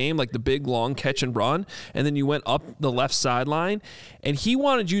in the game, like the big long catch and run, and then you went up the left sideline, and he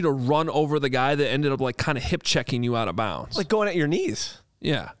wanted you to run over the guy that ended up like kind of hip checking you out of bounds, Like going at your knees.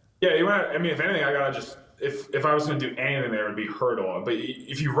 Yeah. Yeah, I mean, if anything, I gotta just. If I was going to do anything there, it would be hurdle. But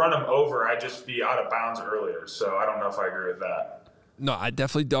if you run him over, I'd just be out of bounds earlier. So I don't know if I agree with that. No, I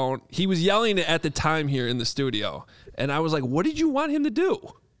definitely don't. He was yelling at the time here in the studio, and I was like, what did you want him to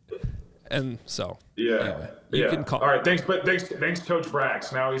do? And so, anyway, you can call. All right, thanks, Coach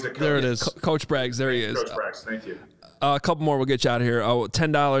Braggs. Now he's a coach. There it is. Coach Braggs, there he is. Coach Braggs, thank you. A couple more, we'll get you out of here. Oh,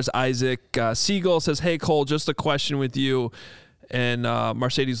 $10. Isaac Siegel says, hey, Cole, just a question with you and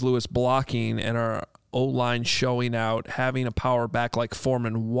Mercedes Lewis blocking and our O-line showing out, having a power back like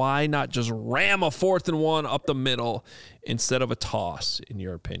Foreman. Why not just ram a 4th and 1 up the middle instead of a toss, in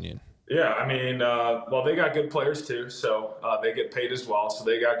your opinion? Yeah, I mean, well, they got good players too, so they get paid as well. So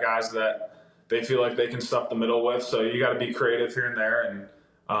they got guys that they feel like they can stuff the middle with. So you got to be creative here and there. And,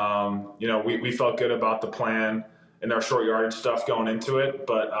 we felt good about the plan and our short yardage stuff going into it.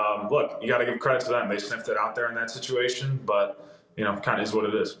 But, look, you got to give credit to them. They sniffed it out there in that situation, but, kind of is what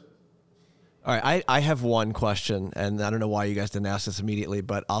it is. All right, I have one question, and I don't know why you guys didn't ask this immediately,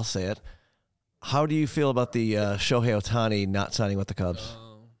 but I'll say it. How do you feel about the Shohei Ohtani not signing with the Cubs?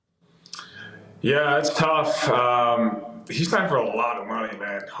 Yeah, it's tough. He signed for a lot of money,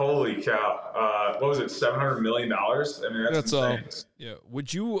 man. Holy cow! What was it? $700 million. I mean, that's insane. Yeah.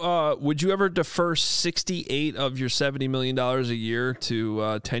 Would you ever defer 68 of your $70 million a year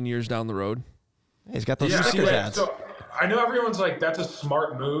to 10 years down the road? He's got those sticker ads. So I know everyone's like, that's a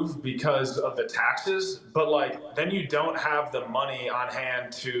smart move because of the taxes, but like then you don't have the money on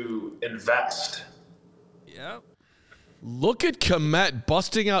hand to invest. Yeah. Look at Kmet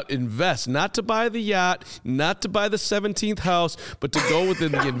busting out invest, not to buy the yacht, not to buy the 17th house, but to go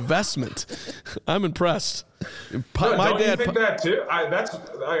within the investment. I'm impressed. Don't you think that too?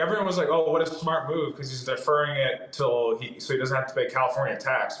 Everyone was like, "Oh, what a smart move," because he's deferring it so he doesn't have to pay California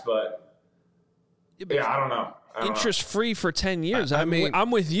tax. But yeah, I don't know. interest free for 10 years. I mean,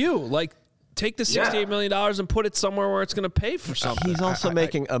 I'm with you. Like, take the $68 million and put it somewhere where it's going to pay for something. He's also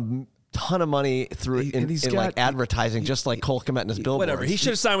making a ton of money through in like advertising, just like Cole Kmet and his billboards. Whatever. He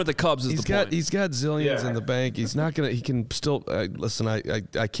should have signed with the Cubs. He's got zillions in the bank. He's not gonna. He can still listen. I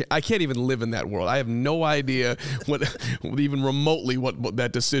can't even live in that world. I have no idea what even remotely what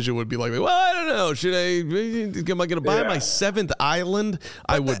that decision would be like. Well, I don't know. Am I gonna buy my 7th island?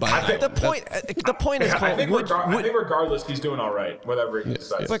 I would buy it. The point is, Cole, I think regardless, he's doing all right. Whatever he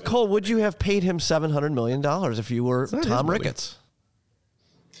decides. But Cole, would you have paid him $700 million if you were Tom Ricketts?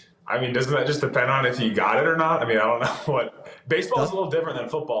 I mean, doesn't that just depend on if you got it or not? I mean, I don't know what. Baseball is a little different than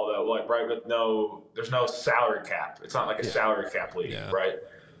football, though. Like, right, there's no salary cap. It's not like a salary cap league, right?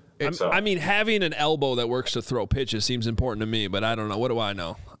 I mean, having an elbow that works to throw pitches seems important to me, but I don't know. What do I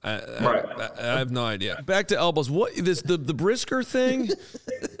know? I have no idea. Back to elbows. What the Brisker thing?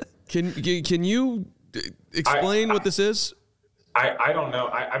 Can you explain what this is? I don't know.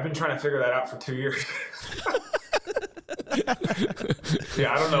 I've been trying to figure that out for 2 years.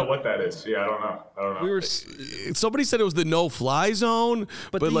 Yeah, I don't know what that is. Yeah, I don't know. Somebody said it was the no-fly zone,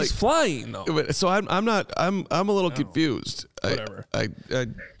 but he's like flying though. So I'm a little confused. Whatever.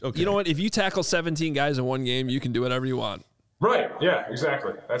 Okay. You know what? If you tackle 17 guys in one game, you can do whatever you want. Right. Yeah.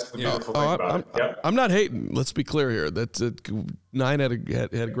 Exactly. That's the beautiful thing about it. Yep. I'm not hating. Let's be clear here. That's 9 had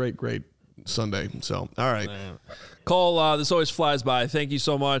a great Sunday. So all right. Cole, this always flies by. Thank you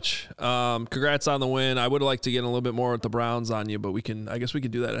so much. Congrats on the win. I would like to get a little bit more with the Browns on you, but I guess we could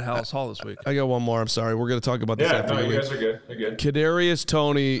do that at Hallis Hall this week. I got one more. I'm sorry. We're going to talk about this after you guys are good. You're good. Kadarius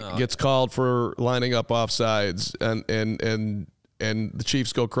Toney gets called for lining up offsides, and the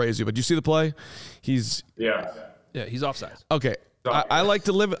Chiefs go crazy. But do you see the play? He's offsides. Okay. I like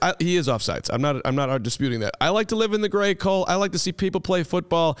to live. He is offsides. I'm not disputing that. I like to live in the gray, Cole. I like to see people play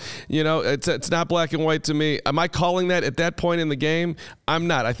football. You know, it's not black and white to me. Am I calling that at that point in the game? I'm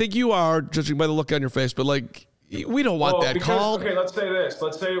not. I think you are, judging by the look on your face. But like, we don't want that called. Okay, let's say this.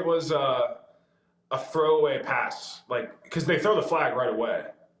 Let's say it was a throwaway pass, like because they throw the flag right away.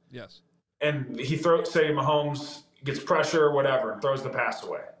 Yes. And say Mahomes gets pressure or whatever and throws the pass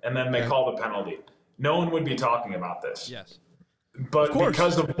away, and then they call the penalty. No one would be talking about this. Yes. But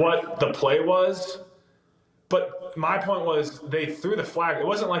because of what the play was, but my point was they threw the flag. It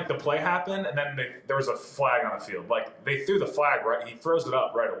wasn't like the play happened and then there was a flag on the field. Like they threw the flag right. He throws it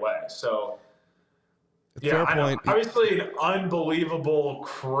up right away. So fair point. Obviously an unbelievable,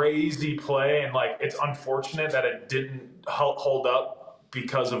 crazy play, and like it's unfortunate that it didn't hold up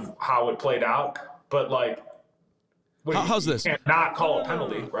because of how it played out. But like. How's this? You can't not call a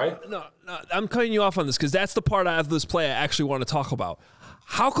penalty, right? No, I'm cutting you off on this because that's the part of this play I actually want to talk about.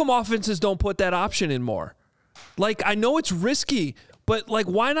 How come offenses don't put that option in more? Like, I know it's risky, but like,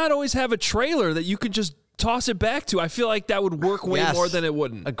 why not always have a trailer that you could just toss it back to? I feel like that would work way more than it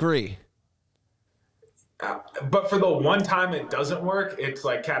wouldn't. Agree. But for the one time it doesn't work, it's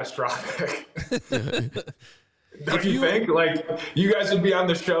like catastrophic. Don't you think? Like, you guys would be on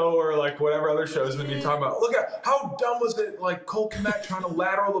the show or like whatever other shows would be talking about, look at how dumb was it? Like Cole Kmet trying to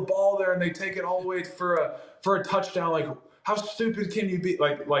lateral the ball there and they take it all the way for a touchdown. Like, how stupid can you be?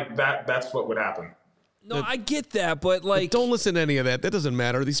 Like that's what would happen. No, I get that, but like... Don't listen to any of that. That doesn't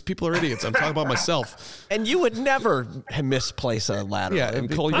matter. These people are idiots. I'm talking about myself. And you would never misplace a lateral. Yeah, and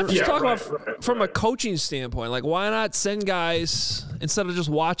Cole, I'm just talking about from a coaching standpoint. Like, why not send guys, instead of just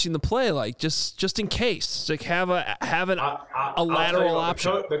watching the play, like, just in case, like have a lateral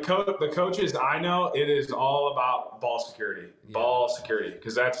option. The coaches I know, it is all about ball security. Ball security,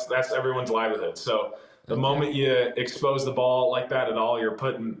 because that's everyone's livelihood. So... The moment you expose the ball like that at all, you're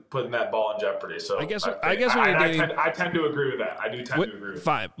putting that ball in jeopardy. So I guess when you're dating, I tend to agree with that. I do tend to agree with that.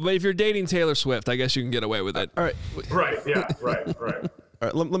 Fine, but if you're dating Taylor Swift, I guess you can get away with it. All right. Right. Yeah. Right. All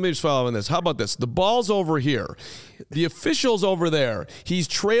right. Let me just follow on this. How about this? The ball's over here. The official's over there. He's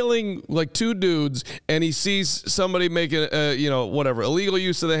trailing like two dudes, and he sees somebody making illegal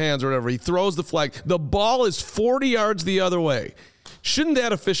use of the hands or whatever. He throws the flag. The ball is 40 yards the other way. Shouldn't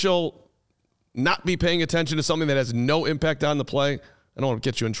that official not be paying attention to something that has no impact on the play? I don't want to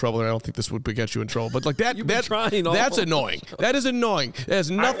get you in trouble, and I don't think this would get you in trouble. But like that's annoying. That is annoying. It has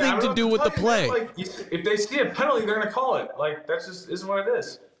nothing to do with the play. If they see a penalty, they're going to call it. Like that's just isn't what it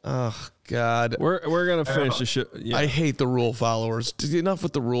is. Oh God, we're gonna finish the show. Yeah. I hate the rule followers. Enough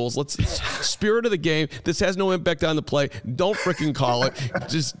with the rules. Let's spirit of the game. This has no impact on the play. Don't freaking call it.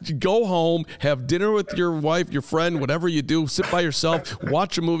 Just go home, have dinner with your wife, your friend, whatever you do. Sit by yourself,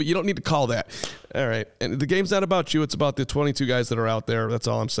 watch a movie. You don't need to call that. All right. And the game's not about you. It's about the 22 guys that are out there. That's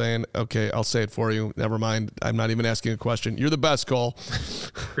all I'm saying. Okay, I'll say it for you. Never mind. I'm not even asking a question. You're the best, Cole.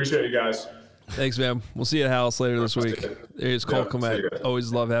 Appreciate you guys. Thanks, man. We'll see you at House later this week. There's Cole See you Kmet. guys.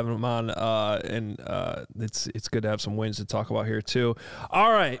 Always love having him on, and it's good to have some wins to talk about here too.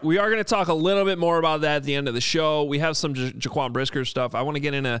 All right, we are going to talk a little bit more about that at the end of the show. We have some Jaquan Brisker stuff. I want to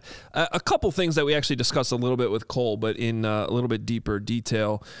get in a couple things that we actually discussed a little bit with Cole, but in a little bit deeper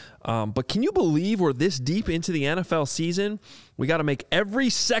detail. But can you believe we're this deep into the NFL season? We got to make every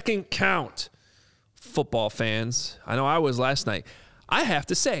second count. Football fans, I know I was last night. I have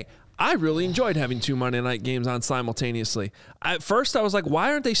to say, I really enjoyed having 2 Monday night games on simultaneously. At first, I was like,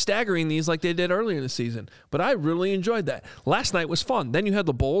 why aren't they staggering these like they did earlier in the season? But I really enjoyed that. Last night was fun. Then you had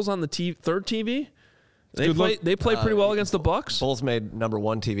the Bulls on the third TV. They played pretty well against the Bucks. Bulls made number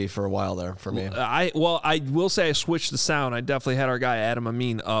 1 TV for a while there for me. I will say I switched the sound. I definitely had our guy Adam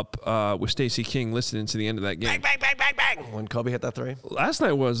Amin up with Stacey King listening to the end of that game. Bang, bang, bang, bang, bang. When Kobe hit that 3. Last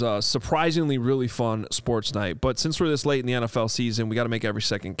night was a surprisingly really fun sports night. But since we're this late in the NFL season, we got to make every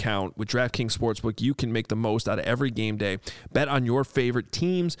second count. With DraftKings Sportsbook, you can make the most out of every game day. Bet on your favorite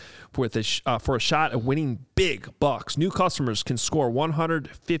teams for a shot at winning big bucks. New customers can score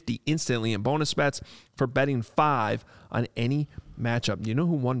 $150 instantly in bonus bets for betting $5 on any matchup. You know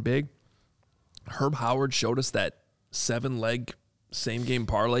who won big? Herb Howard showed us that 7-leg same game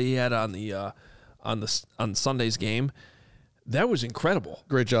parlay he had on Sunday's game. That was incredible.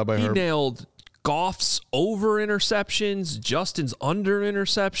 Great job by Herb. He nailed Goff's over interceptions, Justin's under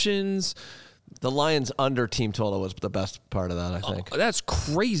interceptions. The Lions under team total was the best part of that, I think. That's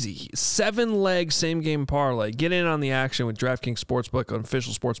crazy. 7-leg same-game parlay. Get in on the action with DraftKings Sportsbook, an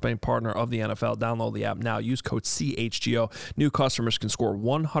official sports betting partner of the NFL. Download the app now. Use code CHGO. New customers can score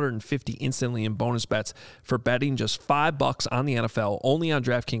 $150 instantly in bonus bets for betting just $5 on the NFL, only on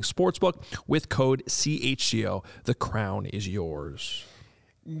DraftKings Sportsbook with code CHGO. The crown is yours.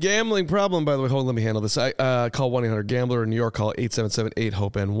 Gambling problem, by the way. Hold on, let me handle this. I call 1-800-GAMBLER. In New York, call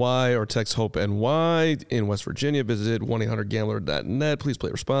 877-8-HOPE-NY or text HOPE-NY. In West Virginia, visit 1-800-GAMBLER.net. Please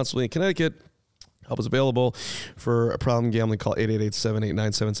play responsibly. In Connecticut, help is available for a problem gambling. Call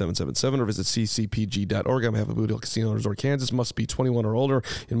 888-789-7777 or visit ccpg.org. I'm Havre Boot Hill Casino Resort, Kansas. Must be 21 or older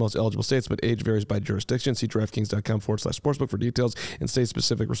in most eligible states, but age varies by jurisdiction. See DraftKings.com/sportsbook for details and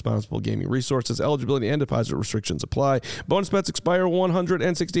state-specific responsible gaming resources. Eligibility and deposit restrictions apply. Bonus bets expire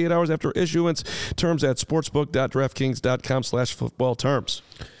 168 hours after issuance. Terms at sportsbook.draftkings.com/football terms.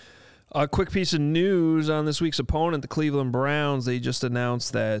 A quick piece of news on this week's opponent, the Cleveland Browns. They just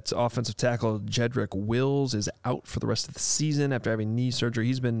announced that offensive tackle Jedrick Wills is out for the rest of the season after having knee surgery.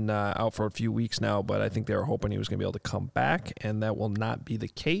 He's been out for a few weeks now, but I think they were hoping he was going to be able to come back, and that will not be the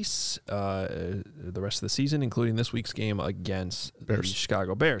case the rest of the season, including this week's game against the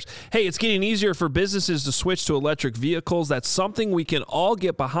Chicago Bears. Hey, it's getting easier for businesses to switch to electric vehicles. That's something we can all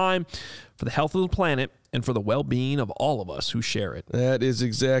get behind for the health of the planet and for the well-being of all of us who share it. That is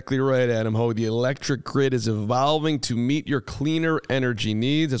exactly right, Adam Ho. The electric grid is evolving to meet your cleaner energy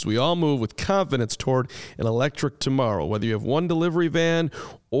needs as we all move with confidence toward an electric tomorrow. Whether you have one delivery van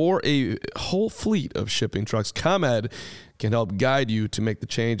or a whole fleet of shipping trucks, ComEd can help guide you to make the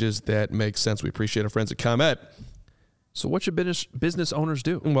changes that make sense. We appreciate our friends at ComEd. So what should business owners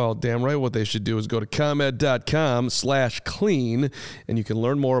do? Well, damn right what they should do is go to ComEd.com/clean, and you can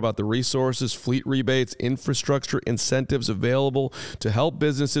learn more about the resources, fleet rebates, infrastructure, incentives available to help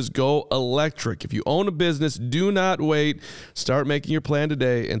businesses go electric. If you own a business, do not wait. Start making your plan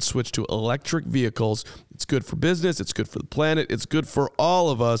today and switch to electric vehicles. It's good for business. It's good for the planet. It's good for all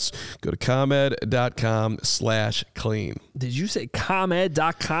of us. Go to ComEd.com/clean. Did you say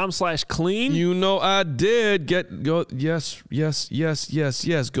ComEd.com/clean? You know I did. Go. Yes.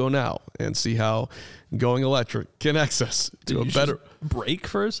 Go now and see how going electric connects us to a better break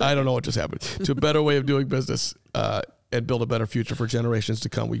for a second. I don't know what just happened. To a better way of doing business and build a better future for generations to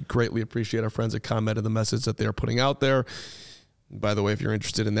come. We greatly appreciate our friends at ComEd and the message that they are putting out there. By the way, if you're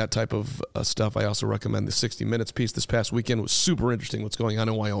interested in that type of stuff, I also recommend the 60 Minutes piece this past weekend. It was super interesting what's going on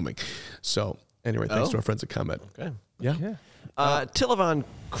in Wyoming. So anyway, thanks to our friends at ComEd. Okay. Yeah. Tilavon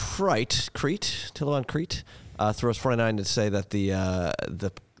Crete throws 49 to say that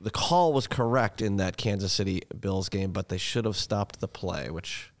the call was correct in that Kansas City Bills game, but they should have stopped the play,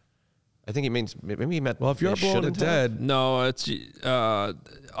 which I think he means maybe he meant. Well, if you're blowing it dead, no, it's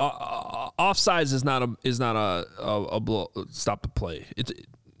offsides is not a blow, stop the play.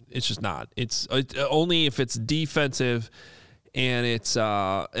 It's just not. It's only if it's defensive and it's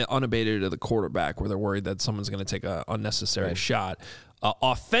unabated to the quarterback where they're worried that someone's going to take an unnecessary shot.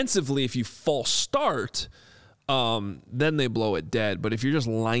 Offensively, if you false start, then they blow it dead. But if you're just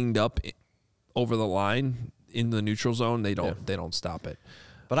lined up over the line in the neutral zone, they don't stop it.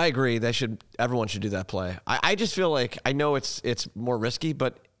 But I agree. Everyone should do that play. I just feel like I know it's more risky,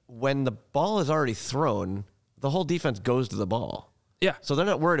 but when the ball is already thrown, the whole defense goes to the ball. Yeah. So they're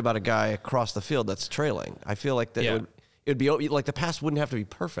not worried about a guy across the field that's trailing. I feel like that it would be like the pass wouldn't have to be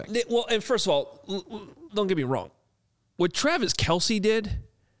perfect. Well, and first of all, don't get me wrong. What Travis Kelce did,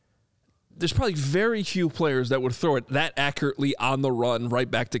 there's probably very few players that would throw it that accurately on the run right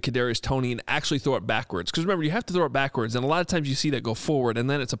back to Kadarius Toney and actually throw it backwards. Because remember, you have to throw it backwards, and a lot of times you see that go forward, and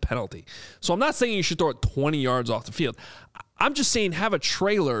then it's a penalty. So I'm not saying you should throw it 20 yards off the field. I'm just saying have a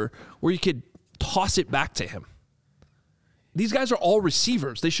trailer where you could toss it back to him. These guys are all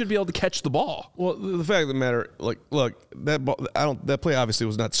receivers. They should be able to catch the ball. Well, the fact of the matter, like, look, that play obviously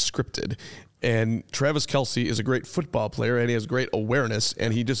was not scripted. And Travis Kelce is a great football player, and he has great awareness,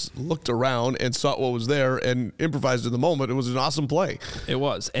 and he just looked around and saw what was there and improvised in the moment. It was an awesome play. It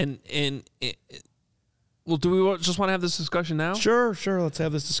was. Well, do we just want to have this discussion now? Sure. Let's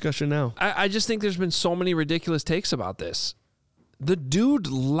have this discussion now. I just think there's been so many ridiculous takes about this. The dude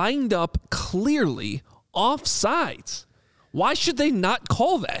lined up clearly offsides. Why should they not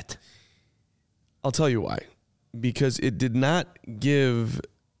call that? I'll tell you why. Because it did not give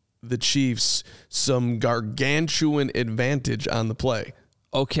the Chiefs some gargantuan advantage on the play.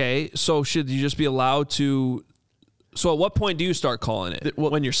 Okay, so should you just be allowed to... So at what point do you start calling it?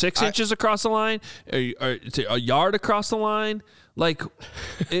 Well, when you're 6 inches across the line? Or a yard across the line? Like...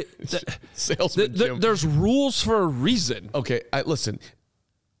 Salesman Jim. There's rules for a reason. Okay, listen.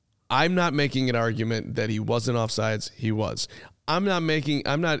 I'm not making an argument that he wasn't offsides. He was.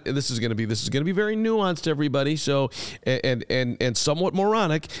 This is going to be very nuanced, everybody. So, and somewhat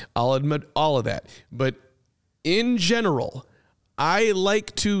moronic. I'll admit all of that. But in general, I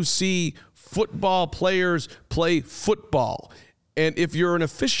like to see football players play football. And if you're an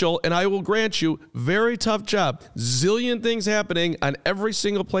official, and I will grant you, very tough job, zillion things happening on every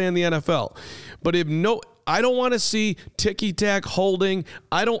single play in the NFL. But I don't want to see ticky-tack holding.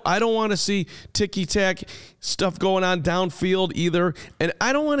 I don't want to see ticky-tack stuff going on downfield either. And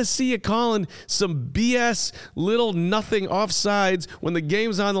I don't want to see you calling some BS little nothing offsides when the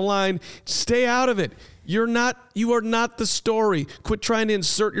game's on the line. Stay out of it. You are not the story. Quit trying to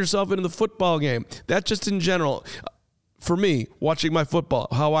insert yourself into the football game. That's just in general. For me, watching my football,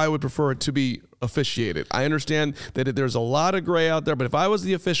 how I would prefer it to be officiated. I understand that there's a lot of gray out there, but if I was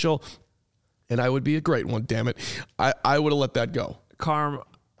the official, and I would be a great one, damn it, I would have let that go.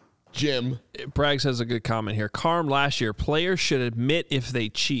 Jim. Braggs has a good comment here. Carm last year, players should admit if they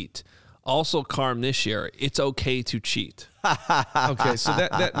cheat. Also, Carm this year, it's okay to cheat. Okay, so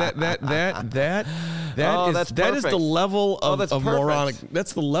that is the level of moronic.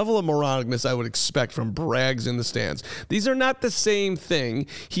 That's the level of moronicness I would expect from Braggs in the stands. These are not the same thing.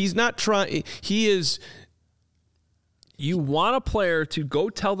 He's not trying. He is. You want a player to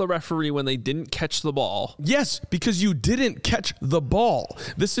go tell the referee when they didn't catch the ball. Yes, because you didn't catch the ball.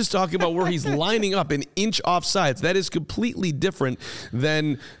 This is talking about where he's lining up an inch offsides. That is completely different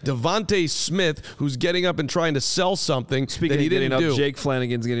than Devontae Smith, who's getting up and trying to sell something that he didn't do. Jake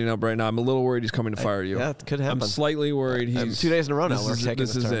Flanagan's getting up right now. I'm a little worried he's coming to fire you. Yeah, it could happen. I'm slightly worried. He's 2 days in a row now.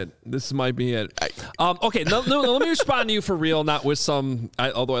 This is it. This might be it. Okay, no, let me respond to you for real, not with some.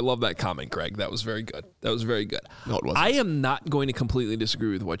 Although I love that comment, Greg. That was very good. No, it wasn't. I am not going to completely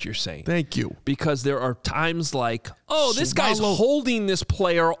disagree with what you're saying. Thank you. Because there are times like, this guy's holding this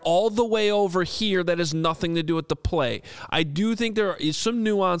player all the way over here that has nothing to do with the play. I do think there is some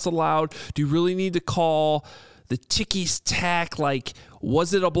nuance allowed. Do you really need to call the ticky-tack? Like,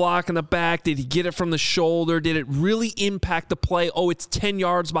 was it a block in the back? Did he get it from the shoulder? Did it really impact the play? Oh, it's 10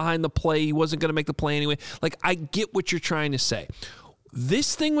 yards behind the play. He wasn't going to make the play anyway. Like, I get what you're trying to say.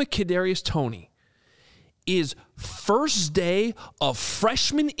 This thing with Kadarius Toney is first day of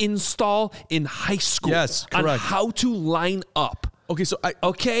freshman install in high school. Yes, correct. On how to line up. Okay, so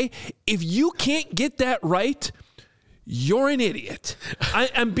if you can't get that right, you're an idiot.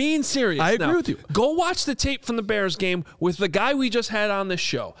 I'm being serious. I agree with you. Go watch the tape from the Bears game with the guy we just had on this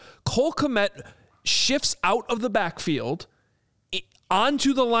show. Cole Kmet shifts out of the backfield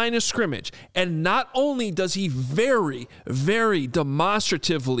onto the line of scrimmage. And not only does he very, very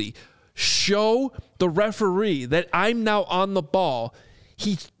demonstratively show the referee that I'm now on the ball,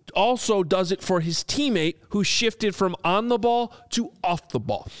 he also does it for his teammate who shifted from on the ball to off the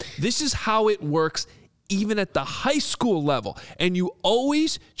ball. This is how it works even at the high school level. And you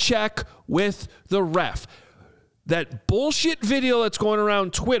always check with the ref. That bullshit video that's going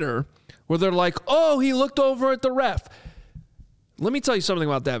around Twitter where they're like, oh, he looked over at the ref. Let me tell you something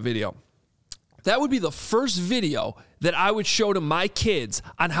about that video. That would be the first video that I would show to my kids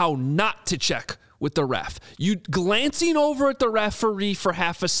on how not to check with the ref. You glancing over at the referee for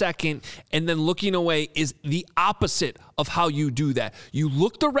half a second and then looking away is the opposite of how you do that. You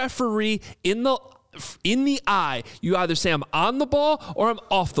look the referee in the eye. You either say I'm on the ball or I'm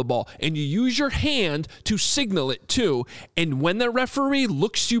off the ball, and you use your hand to signal it too. And when the referee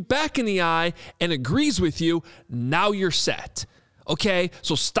looks you back in the eye and agrees with you, now you're set. Okay,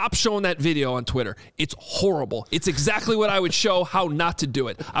 so stop showing that video on Twitter. It's horrible. It's exactly what I would show how not to do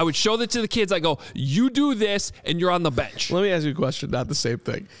it. I would show that to the kids. I go, you do this, and you're on the bench. Let me ask you a question, not the same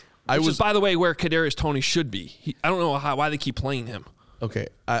thing. Which is, by the way, where Kadarius Toney should be. I don't know why they keep playing him. Okay,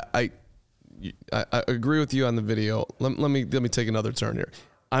 I agree with you on the video. Let me take another turn here.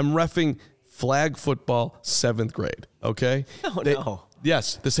 I'm reffing flag football 7th grade, okay? Oh, no.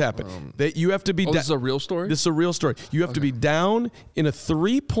 Yes, this happened. That you have to be. This is a real story? This is a real story. You have to be down in a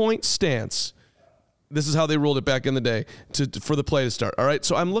 3-point stance. This is how they ruled it back in the day for the play to start. All right,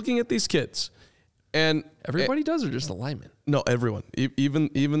 so I'm looking at these kids, and everybody does, or just the linemen? No, everyone. Even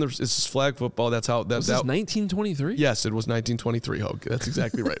this is flag football. That's how. Was this 1923? Yes, it was 1923. Hogue. That's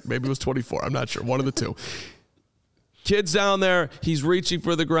exactly right. Maybe it was 24. I'm not sure. One of the two. Kid's down there. He's reaching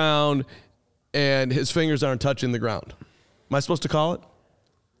for the ground, and his fingers aren't touching the ground. Am I supposed to call it?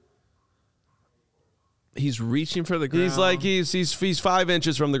 He's reaching for the ground. He's like he's 5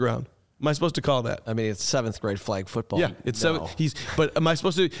 inches from the ground. Am I supposed to call that? I mean, it's 7th grade flag football. Yeah, it's no. 7. But am I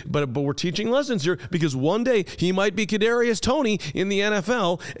supposed to? But we're teaching lessons here because one day he might be Kadarius Toney in the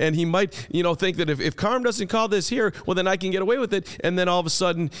NFL, and he might think that if Carm doesn't call this here, well then I can get away with it. And then all of a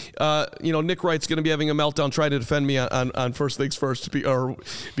sudden, Nick Wright's going to be having a meltdown trying to defend me on first things first,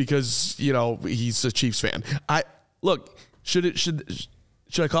 because he's a Chiefs fan.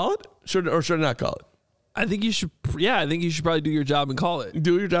 Should I call it? Should I not call it? I think you should. Yeah, I think you should probably do your job and call it.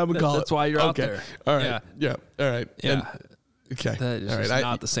 Do your job and call it. That's why you're out there. All right. Yeah. All right. Yeah. Okay. That is all right. just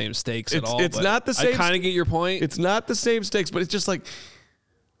not the same stakes at all. It's not the same. I kind of get your point. It's not the same stakes, but it's just like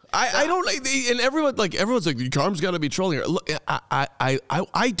I don't. And everyone's like, Carm's got to be trolling her. Look,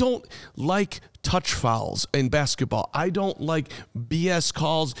 I don't like touch fouls in basketball. I don't like BS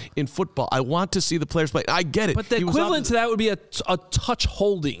calls in football. I want to see the players play. I get it. But the equivalent to that would be a touch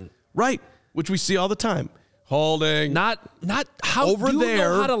holding. Right. Which we see all the time. Holding. Not how over do you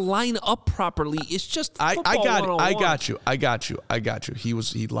there. know how to line up properly. It's just football I got 101. you.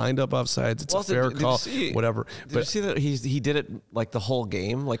 He lined up offsides. It's a fair call. Whatever. Did you see that he did it like the whole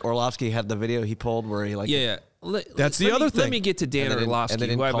game? Like Orlovsky had the video he pulled where he Yeah. That's the other thing. Let me get to Dan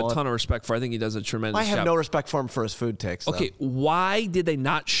Orlovsky, who I have a ton of respect for. I think he does a tremendous job. I have no respect for him for his food takes. Though. Okay, why did they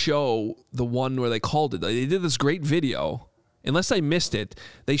not show the one where they called it? They did this great video. Unless I missed it,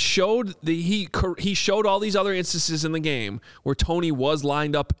 they showed he showed all these other instances in the game where Toney was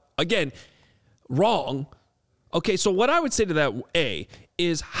lined up again wrong. Okay, so what I would say to that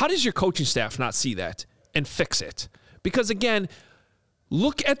is how does your coaching staff not see that and fix it? Because again,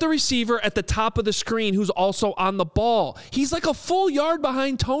 look at the receiver at the top of the screen who's also on the ball. He's like a full yard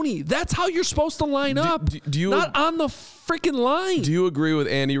behind Toney. That's how you're supposed to line up. Not on the freaking line. Do you agree with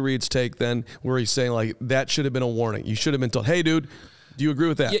Andy Reid's take then where he's saying like that should have been a warning? You should have been told, hey, dude, do you agree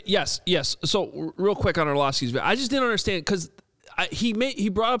with that? Yes. So real quick on Orlovsky's video, I just didn't understand because he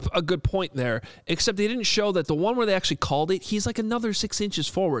brought up a good point there, except they didn't show that the one where they actually called it, he's like another 6 inches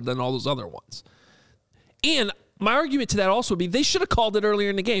forward than all those other ones. And my argument to that also would be they should have called it earlier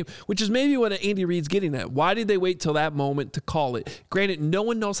in the game, which is maybe what Andy Reid's getting at. Why did they wait till that moment to call it? Granted, no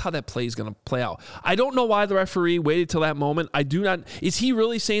one knows how that play is going to play out. I don't know why the referee waited till that moment. I do not. Is he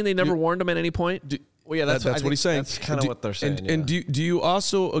really saying they never warned him at any point? Well, yeah, that's what he's saying. That's kind of what they're saying. And do you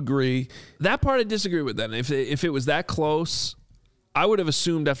also agree? That part I disagree with. Then if it was that close, I would have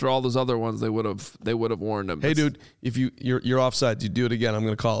assumed after all those other ones they would have warned him. Hey, dude, if you're offside, you do it again, I'm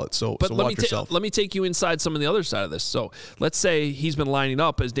going to call it. So watch yourself. Let me take you inside some of the other side of this. So let's say he's been lining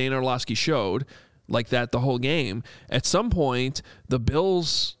up as Dana Orlovsky showed, like that the whole game. At some point, the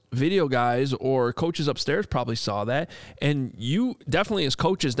Bills video guys or coaches upstairs probably saw that, and you definitely as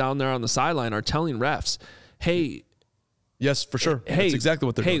coaches down there on the sideline are telling refs, hey. Yes, for sure. That's exactly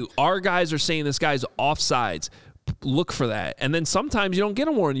what they're doing. Hey, our guys are saying this guy's offsides. Look for that. And then sometimes you don't get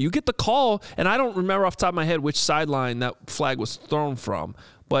a warning. You get the call, and I don't remember off the top of my head which sideline that flag was thrown from,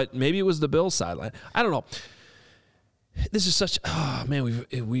 but maybe it was the Bills sideline. I don't know. This is such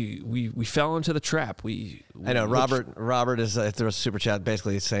we fell into the trap. I know Robert is there was a super chat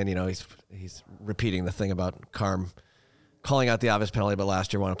basically saying he's repeating the thing about Carm calling out the obvious penalty, but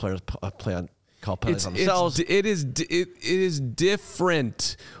last year one of the players call penalties on themselves. It is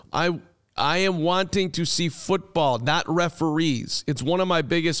different. I am wanting to see football, not referees. It's one of my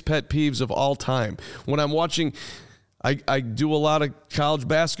biggest pet peeves of all time. When I'm watching, I do a lot of college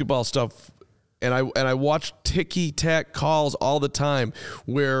basketball stuff. And I watch ticky-tack calls all the time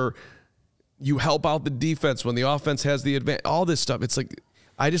where you help out the defense when the offense has the advantage. All this stuff. It's like,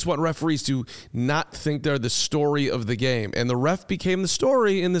 I just want referees to not think they're the story of the game. And the ref became the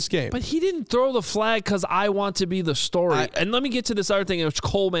story in this game. But he didn't throw the flag because I want to be the story. And let me get to this other thing, which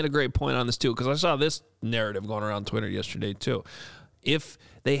Cole made a great point on this too, because I saw this narrative going around Twitter yesterday too. If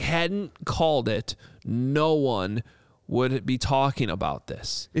they hadn't called it, no one would be talking about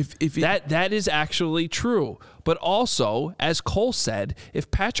this. That is actually true. But also, as Cole said, if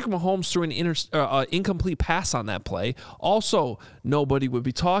Patrick Mahomes threw an incomplete pass on that play, also nobody would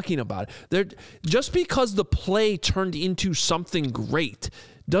be talking about it. Just because the play turned into something great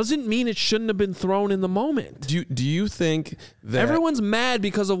doesn't mean it shouldn't have been thrown in the moment. Do you think that everyone's mad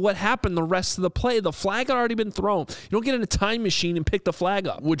because of what happened the rest of the play? The flag had already been thrown. You don't get in a time machine and pick the flag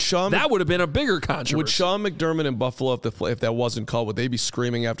up. That would have been a bigger controversy. Would Sean McDermott in Buffalo, if that wasn't called, would they be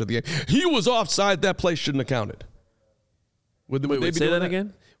screaming after the game, he was offside, that play shouldn't have counted? Would they be say that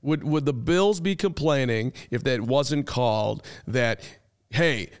again? Would the Bills be complaining if that wasn't called, that,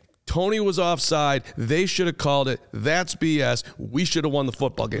 hey, Tony was offside, they should have called it, that's BS, we should have won the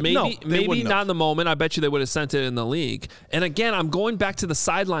football game? Maybe not in the moment. I bet you they would have sent it in the league. And again, I'm going back to the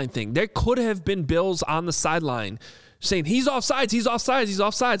sideline thing. There could have been Bills on the sideline saying, he's offsides, he's offsides, he's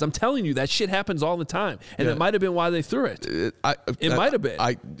offsides. I'm telling you, that shit happens all the time. And it might have been why they threw it. It might have been.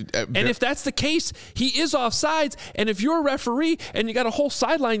 And if that's the case, he is offsides. And if you're a referee and you got a whole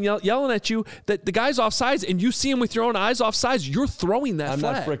sideline yelling at you that the guy's offsides and you see him with your own eyes offsides, you're throwing that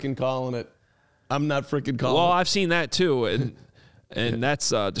flag. I'm not freaking calling it. Well, I've seen that too. And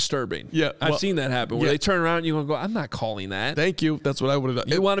that's disturbing. Yeah, I've seen that happen where they turn around and you want to go, I'm not calling that. Thank you. That's what I would have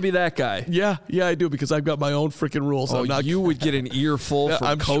done. You want to be that guy. Yeah, I do, because I've got my own freaking rules. You would get an earful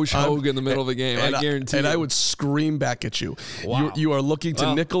from Coach Hogue in the middle of the game. I guarantee And I would scream back at you. Wow. You are looking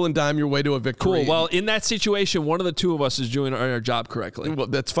to nickel and dime your way to a victory. Cool. Well, in that situation, one of the two of us is doing our job correctly. Well,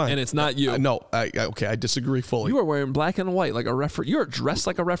 that's fine. And it's not you. No, okay, I disagree fully. You are wearing black and white like a referee. You're dressed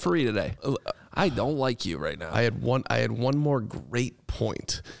like a referee today. I don't like you right now. I had one more great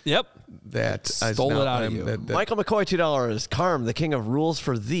point. Yep. That stole it out of you. Michael McCoy, $2. Carm, the king of rules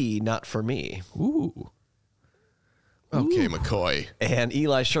for thee, not for me. Ooh. Okay, McCoy. And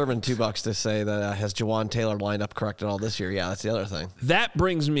Eli Sherman, $2 to say that has Jawan Taylor lined up correct at all this year. Yeah, that's the other thing. That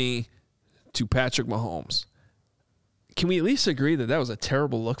brings me to Patrick Mahomes. Can we at least agree that was a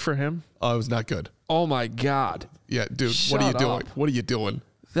terrible look for him? Oh, it was not good. Oh my God. Yeah, dude. What are you doing? What are you doing?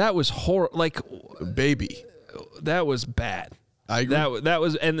 That was horrible. Like, baby. That was bad. I agree. That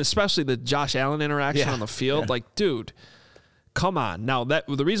was, and especially the Josh Allen interaction on the field. Like, dude, come on. Now,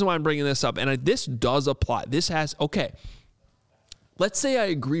 the reason why I'm bringing this up, and this does apply. Okay. Let's say I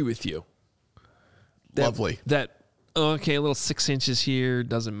agree with you. Lovely. Okay, a little 6 inches here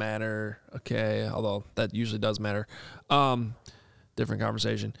doesn't matter. Okay, although that usually does matter. Different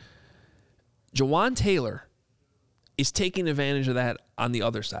conversation. Jawan Taylor is taking advantage of that on the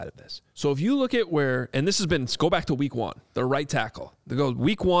other side of this. So if you look at and this has been, go back to week 1, the right tackle. They go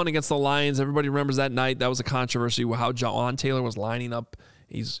week 1 against the Lions. Everybody remembers that night. That was a controversy, how Jawan Taylor was lining up.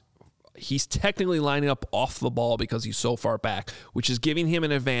 He's technically lining up off the ball because he's so far back, which is giving him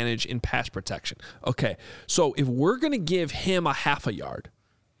an advantage in pass protection. Okay, so if we're going to give him a half a yard,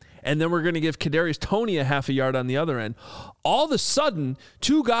 and then we're going to give Kadarius Toney a half a yard on the other end, all of a sudden,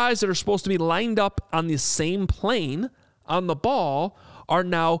 two guys that are supposed to be lined up on the same plane on the ball are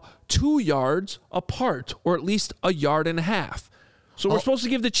now 2 yards apart, or at least a yard and a half. So we're supposed to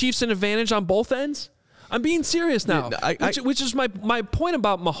give the Chiefs an advantage on both ends? I'm being serious now, which is my point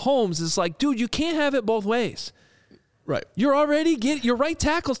about Mahomes is like, dude, you can't have it both ways. Right. You're already your right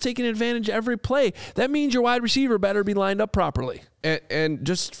tackle's taking advantage of every play. That means your wide receiver better be lined up properly. And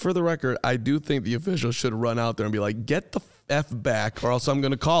just for the record, I do think the officials should run out there and be like, get the F back, or else I'm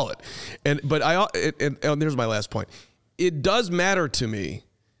going to call it. And here's my last point. It does matter to me.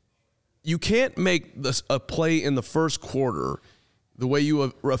 You can't make a play in the first quarter the way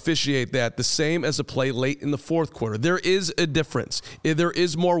you officiate that the same as a play late in the fourth quarter. There is a difference. There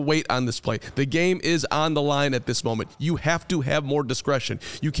is more weight on this play. The game is on the line at this moment. You have to have more discretion.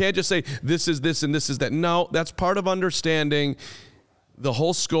 You can't just say this is this and this is that. No, that's part of understanding the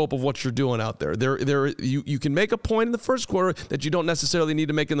whole scope of what you're doing out there. You can make a point in the first quarter that you don't necessarily need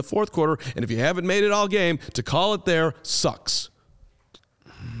to make in the fourth quarter, and if you haven't made it all game, to call it there sucks.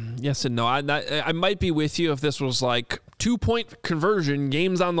 Yes and no. I might be with you if this was like 2-point conversion,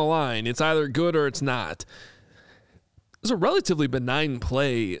 game's on the line. It's either good or it's not. It was a relatively benign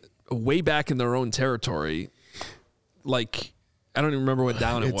play way back in their own territory. Like, I don't even remember what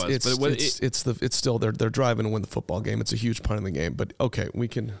down it was. It's still they're driving to win the football game. It's a huge punt in the game. But okay, we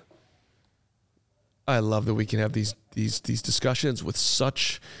can. I love that we can have these discussions with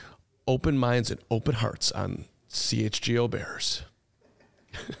such open minds and open hearts on CHGO Bears.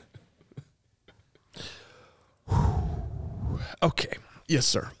 Okay. Yes,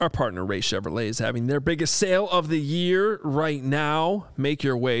 sir. Our partner, Ray Chevrolet, is having their biggest sale of the year right now. Make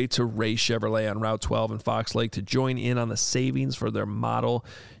your way to Ray Chevrolet on Route 12 in Fox Lake to join in on the savings for their model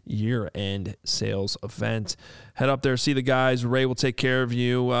year-end sales event. Head up there, see the guys. Ray will take care of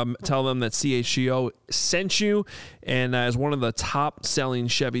you. Tell them that CHGO sent you. And as one of the top-selling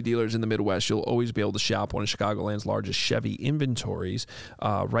Chevy dealers in the Midwest, you'll always be able to shop one of Chicagoland's largest Chevy inventories.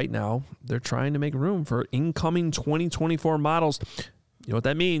 Right now, they're trying to make room for incoming 2024 models. You know what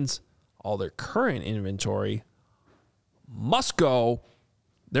that means? All their current inventory must go.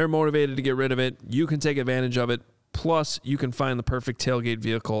 They're motivated to get rid of it. You can take advantage of it. Plus, you can find the perfect tailgate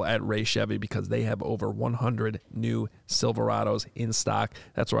vehicle at Ray Chevy because they have over 100 new Silverados in stock.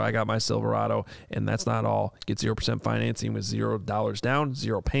 That's where I got my Silverado, and that's not all. Get 0% financing with $0 down,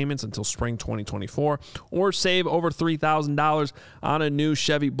 0 payments until spring 2024, or save over $3,000 on a new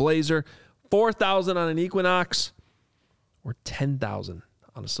Chevy Blazer, $4,000 on an Equinox, or $10,000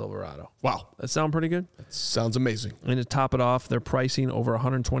 on a Silverado. Wow. That sound pretty good? That sounds amazing. And to top it off, they're pricing over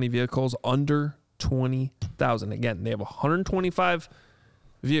 120 vehicles under $20,000. Again, they have 125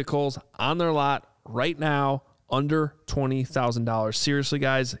 vehicles on their lot right now under $20,000. Seriously,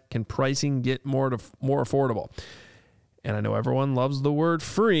 guys, can pricing get more affordable? And I know everyone loves the word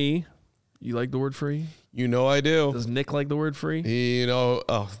free. You like the word free? You know I do. Does Nick like the word free? You know,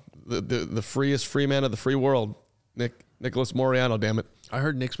 the freest free man of the free world, Nicholas Moriano, damn it. I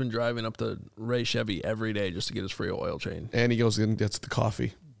heard Nick's been driving up to Ray Chevy every day just to get his free oil change. And he goes and gets the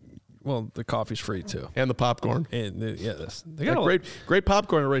coffee. Well, the coffee's free too. And the popcorn. And they got great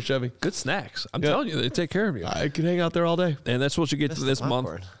popcorn at Ray Chevy. Good snacks. I'm telling you, they take care of you. I could hang out there all day. And that's what you get this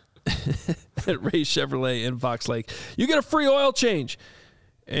month at Ray Chevrolet in Fox Lake. You get a free oil change.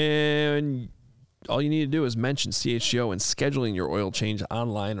 And all you need to do is mention CHGO and scheduling your oil change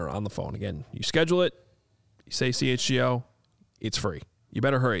online or on the phone. Again, you schedule it, you say CHGO, it's free. You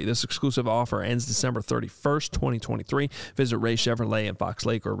better hurry. This exclusive offer ends December 31st, 2023. Visit Ray Chevrolet in Fox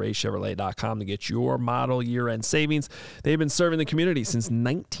Lake or raychevrolet.com to get your model year-end savings. They've been serving the community since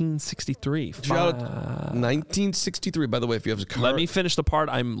 1963. 1963, by the way, if you have a car. Let me finish the part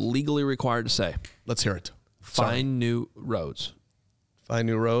I'm legally required to say. Let's hear it. Find new roads. Find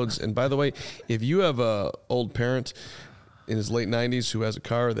new roads. And by the way, if you have a old parent in his late 90s who has a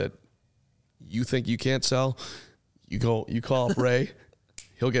car that you think you can't sell, you call up Ray.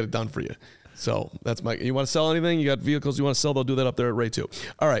 He'll get it done for you. So that's you want to sell anything? You got vehicles you want to sell? They'll do that up there at Ray too.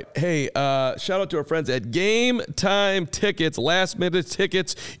 All right. Hey, shout out to our friends at Game Time Tickets. Last minute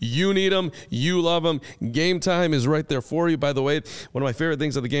tickets. You need them. You love them. Game Time is right there for you. By the way, one of my favorite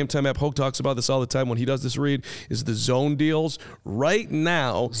things on the Game Time app, Hoke talks about this all the time when he does this read, is the zone deals. Right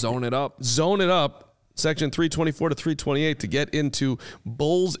now. Zone it up. Zone it up. Section 324 to 328 to get into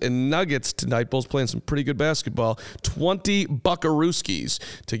Bulls and Nuggets tonight. Bulls playing some pretty good basketball. 20 Buckarooskies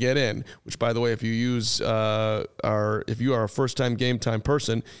to get in, which, by the way, if you use if you are a first-time Game Time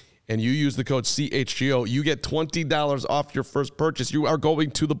person and you use the code CHGO, you get $20 off your first purchase. You are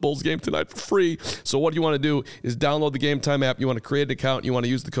going to the Bulls game tonight for free. So what you want to do is download the Game Time app. You want to create an account. You want to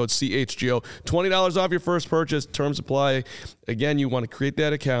use the code CHGO. $20 off your first purchase. Terms apply. Again, you want to create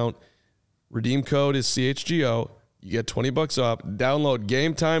that account. Redeem code is CHGO. You get $20 off. Download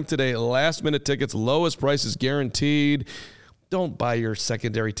Game Time today. Last minute tickets. Lowest prices guaranteed. Don't buy your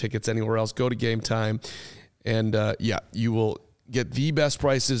secondary tickets anywhere else. Go to Game Time. And you will get the best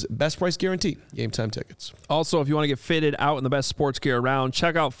prices. Best price guarantee. Game Time tickets. Also, if you want to get fitted out in the best sports gear around,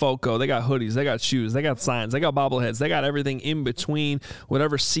 check out FOCO. They got hoodies. They got shoes. They got signs. They got bobbleheads. They got everything in between.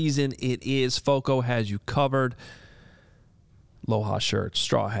 Whatever season it is, FOCO has you covered. Aloha shirts,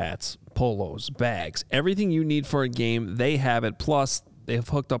 straw hats, polos, bags, everything you need for a game, they have it. Plus, they have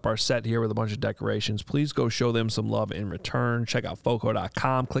hooked up our set here with a bunch of decorations. Please go show them some love in return. Check out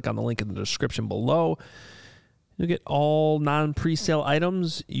FOCO.com. Click on the link in the description below. You'll get all non-presale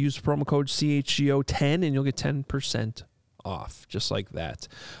items. Use promo code CHGO10 and you'll get 10% off, just like that.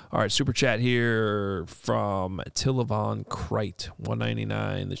 All right, super chat here from Tillavon Krite,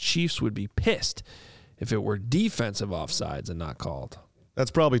 $1.99. The Chiefs would be pissed if it were defensive offsides and not called. That's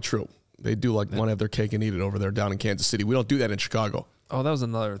probably true. They do want to have their cake and eat it over there down in Kansas City. We don't do that in Chicago. Oh, that was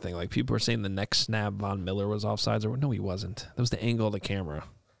another thing. Like, people were saying the next snap, Von Miller was offsides. No, he wasn't. That was the angle of the camera.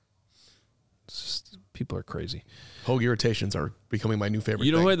 People are crazy. Hogue irritations are becoming my new favorite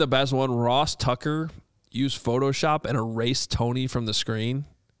You know thing. who had the best one? Ross Tucker used Photoshop and erased Tony from the screen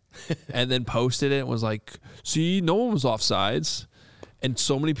and then posted it and was like, see, no one was offsides. And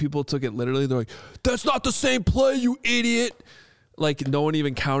so many people took it literally. They're like, that's not the same play, you idiot. Like, no one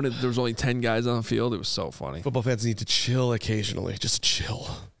even counted. There was only 10 guys on the field. It was so funny. Football fans need to chill occasionally. Just chill.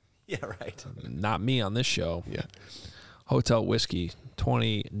 Yeah, right. Not me on this show. Yeah. Hotel whiskey,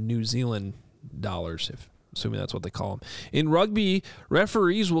 20 New Zealand dollars, assuming that's what they call them. In rugby,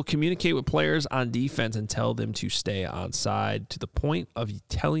 referees will communicate with players on defense and tell them to stay onside to the point of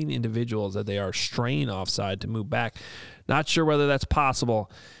telling individuals that they are straying offside to move back. Not sure whether that's possible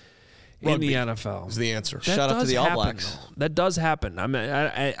Rugby in the NFL. Is the answer. Shout out to the All Blacks. That does happen. I mean,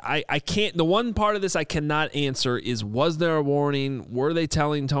 I can't. The one part of this I cannot answer is: was there a warning? Were they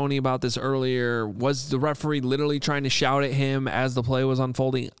telling Tony about this earlier? Was the referee literally trying to shout at him as the play was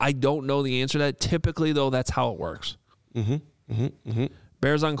unfolding? I don't know the answer to that. Typically, though, that's how it works.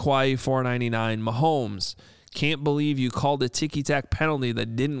 Bears on Kauai, $4.99. Mahomes, can't believe you called a ticky-tack penalty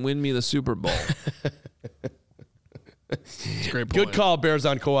that didn't win me the Super Bowl. It's a great point. Good call, Bears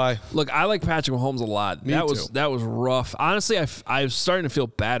on Kauai. Look, I like Patrick Mahomes a lot. Me too. That was rough. Honestly, I was starting to feel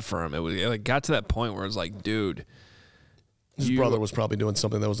bad for him. It got to that point where it's like, dude. His brother was probably doing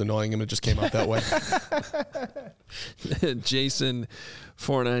something that was annoying him. It just came out that way. Jason,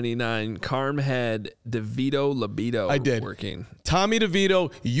 $4.99. Carm had DeVito Libido. I did. Working. Tommy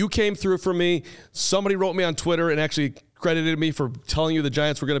DeVito, you came through for me. Somebody wrote me on Twitter and actually credited me for telling you the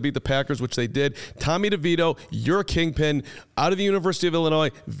Giants were going to beat the Packers, which they did. Tommy DeVito, you're a kingpin out of the University of Illinois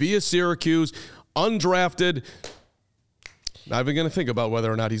via Syracuse, undrafted. Not even going to think about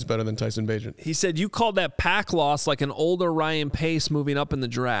whether or not he's better than Tyson Bagent. He said, you called that Pack loss like an older Ryan Pace moving up in the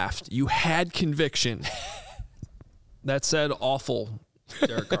draft. You had conviction. That said, awful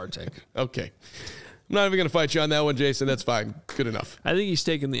Derek Carr take. Okay. I'm not even going to fight you on that one, Jason. That's fine. Good enough. I think he's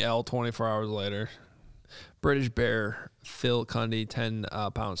taking the L 24 hours later. British Bear, Phil Cundy, 10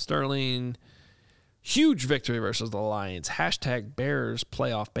 pounds sterling. Huge victory versus the Lions. Hashtag Bears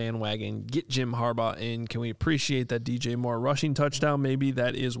playoff bandwagon. Get Jim Harbaugh in. Can we appreciate that DJ Moore rushing touchdown? Maybe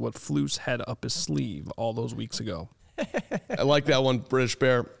that is what Flus had up his sleeve all those weeks ago. I like that one, British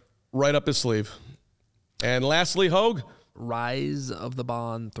Bear. Right up his sleeve. And lastly, Hogue. Rise of the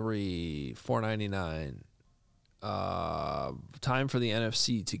Bond 3, $4.99. Time for the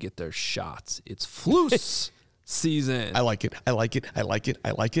NFC to get their shots. It's Flus season. I like it. I like it. I like it.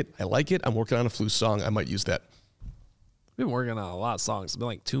 I like it. I like it. I'm working on a Flus song. I might use that. We've been working on a lot of songs. It's been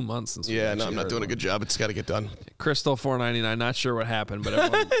like 2 months since. Yeah, no, I'm not doing a good job. It's got to get done. Crystal, $4.99. Not sure what happened,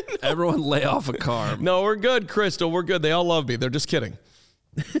 but everyone lay off a car. No, we're good, Crystal. We're good. They all love me. They're just kidding.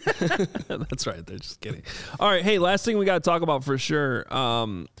 That's right. They're just kidding. All right. Hey, last thing we got to talk about for sure.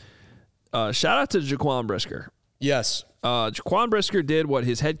 Shout out to Jaquan Brisker. Yes. Jaquan Brisker did what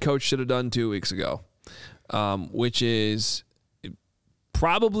his head coach should have done 2 weeks ago, which is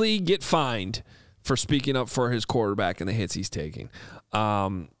probably get fined for speaking up for his quarterback and the hits he's taking.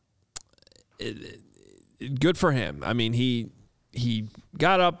 Good for him. I mean, he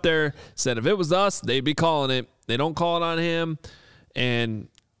got up there, said if it was us, they'd be calling it. They don't call it on him. And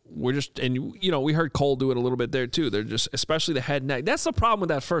we heard Cole do it a little bit there too. They're just, especially the head neck. That's the problem with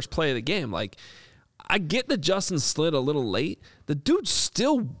that first play of the game. Like, I get that Justin slid a little late. The dude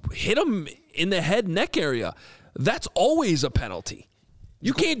still hit him in the head neck area. That's always a penalty.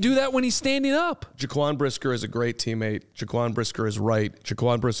 You can't do that when he's standing up. Jaquan Brisker is a great teammate. Jaquan Brisker is right.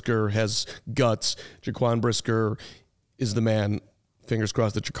 Jaquan Brisker has guts. Jaquan Brisker is the man. Fingers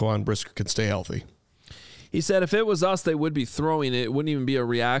crossed that Jaquan Brisker can stay healthy. He said if it was us, they would be throwing it. It wouldn't even be a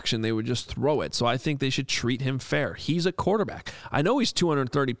reaction. They would just throw it. So I think they should treat him fair. He's a quarterback. I know he's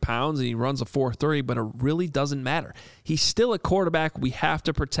 230 pounds and he runs a 4.30, but it really doesn't matter. He's still a quarterback. We have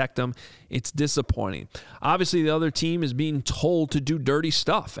to protect him. It's disappointing. Obviously, the other team is being told to do dirty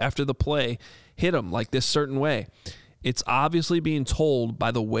stuff after the play hit him like this certain way. It's obviously being told by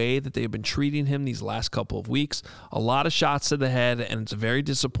the way that they've been treating him these last couple of weeks. A lot of shots to the head, and it's very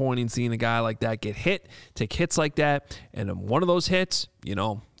disappointing seeing a guy like that get hit, take hits like that, and one of those hits,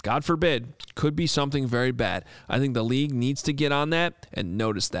 God forbid, could be something very bad. I think the league needs to get on that and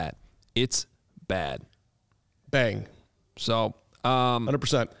notice that. It's bad. Bang. So,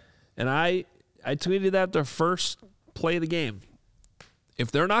 100%. And I tweeted that the first play of the game.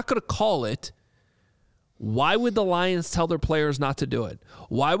 If they're not going to call it, why would the Lions tell their players not to do it?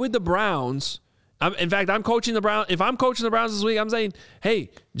 Why would the Browns? In fact, I'm coaching the Browns. If I'm coaching the Browns this week, I'm saying, hey,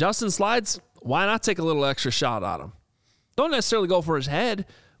 Justin slides. Why not take a little extra shot on him? Don't necessarily go for his head,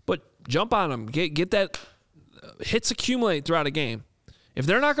 but jump on him. Get that hits accumulate throughout a game. If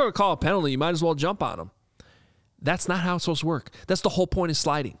they're not going to call a penalty, you might as well jump on him. That's not how it's supposed to work. That's the whole point of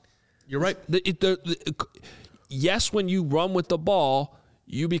sliding. You're right. Yes, when you run with the ball,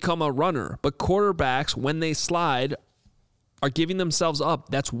 you become a runner. But quarterbacks, when they slide, are giving themselves up.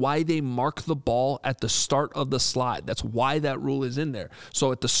 That's why they mark the ball at the start of the slide. That's why that rule is in there.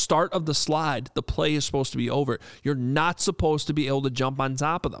 So at the start of the slide, the play is supposed to be over. You're not supposed to be able to jump on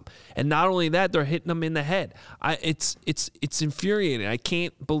top of them. And not only that, they're hitting them in the head. It's infuriating. I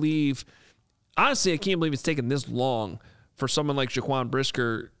can't believe, honestly, I can't believe it's taken this long for someone like Jaquan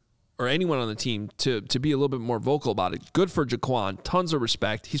Brisker or anyone on the team to be a little bit more vocal about it. Good for Jaquan. Tons of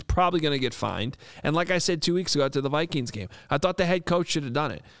respect. He's probably going to get fined. And like I said 2 weeks ago after the Vikings game, I thought the head coach should have done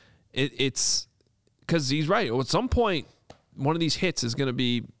it. It's because he's right. At some point, one of these hits is going to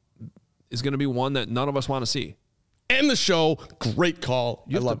be one that none of us want to see. End the show. Great call.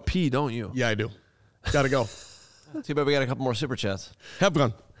 You have to pee, don't you? Yeah, I do. Got to go. Too bad we got a couple more super chats. Have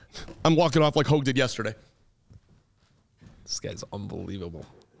fun. I'm walking off like Hogue did yesterday. This guy's unbelievable.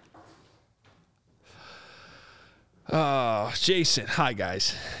 Jason. Hi,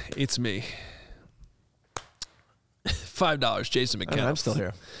 guys. It's me. $5, Jason McKenna. I'm still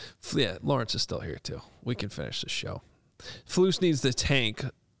here. Yeah, Lawrence is still here, too. We can finish the show. Flus needs the tank.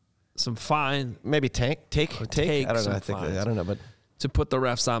 Some fine. Maybe take. I don't know. I don't know, but to put the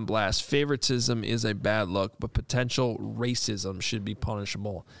refs on blast. Favoritism is a bad look, but potential racism should be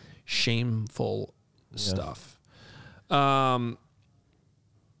punishable. Shameful stuff.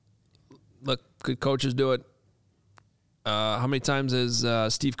 Look, good coaches do it. How many times has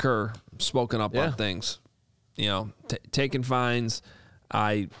Steve Kerr spoken up on things? You know, taking fines.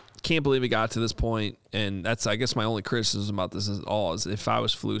 I can't believe it got to this point, and that's, I guess, my only criticism about this is if I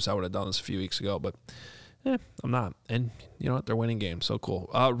was Flus, I would have done this a few weeks ago, but I'm not. And you know what? They're winning games, so cool.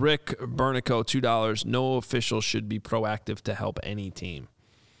 Rick Bernico, $2. No official should be proactive to help any team.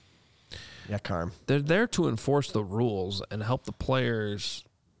 Yeah, Carm. They're there to enforce the rules and help the players.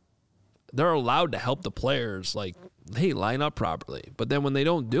 They're allowed to help the players, like, hey, line up properly. But then when they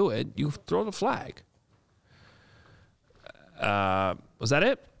don't do it, you throw the flag. Was that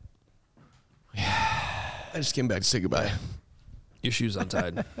it? I just came back to say goodbye. Your shoe's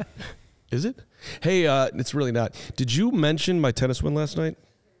untied. Is it? Hey, it's really not. Did you mention my tennis win last night?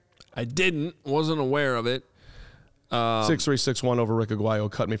 I didn't. Wasn't aware of it. 6-3, 6-1 over Rick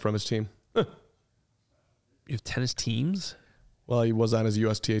Aguayo. Cut me from his team. You have tennis teams? Well, he was on his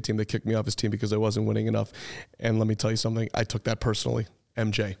USTA team. They kicked me off his team because I wasn't winning enough. And let me tell you something. I took that personally.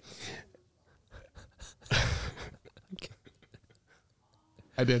 MJ.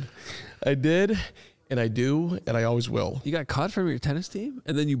 I did, and I do, and I always will. You got cut from your tennis team,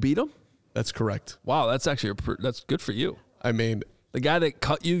 and then you beat him? That's correct. Wow, that's actually that's good for you. I mean, the guy that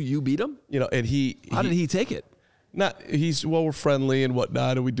cut you, you beat him? You know, and how did he take it? We're friendly and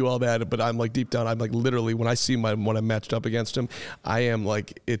whatnot, and we do all that. But I'm like, deep down, I'm like, literally, when I see when I'm matched up against him, I am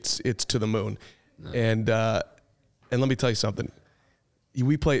like, it's to the moon. No. And let me tell you something.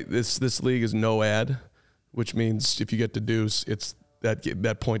 We play this league is no ad, which means if you get to deuce, it's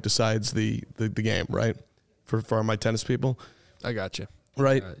that point decides the game, right? For my tennis people. I got you.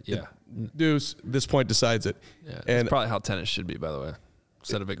 Right? Yeah. Deuce, this point decides it. Yeah. That's probably how tennis should be, by the way.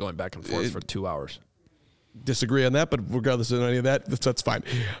 Instead of it going back and forth for 2 hours. Disagree on that, but regardless of any of that, that's fine.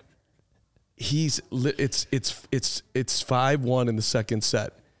 It's 5-1 in the second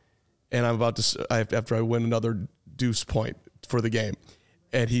set, and I'm about to after I win another deuce point for the game,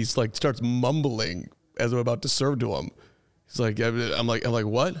 and he's like starts mumbling as I'm about to serve to him. He's like, I'm like,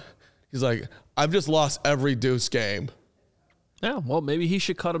 what? He's like, I've just lost every deuce game. Yeah, well, maybe he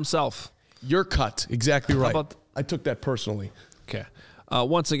should cut himself. You're cut, exactly right. I took that personally. Okay.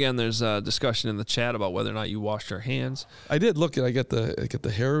 Once again, there's a discussion in the chat about whether or not you washed your hands. I did. Look, I get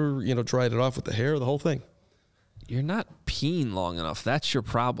the hair, dried it off with the hair, the whole thing. You're not peeing long enough. That's your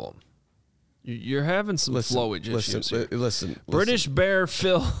problem. You're having some flowage issues here. Listen. British Bear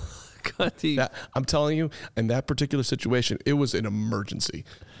Phil Cuddy. I'm telling you, in that particular situation, it was an emergency.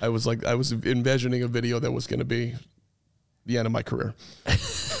 I was envisioning a video that was going to be the end of my career.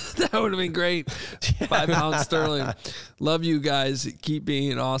 That would have been great. 5 pounds sterling. Love you guys. Keep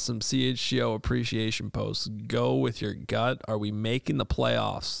being awesome. CHGO appreciation posts. Go with your gut. Are we making the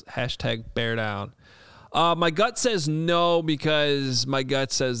playoffs? Hashtag bear down. My gut says no because my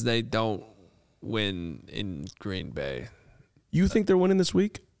gut says they don't win in Green Bay. You think they're winning this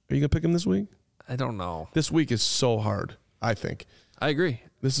week? Are you going to pick them this week? I don't know. This week is so hard, I think. I agree.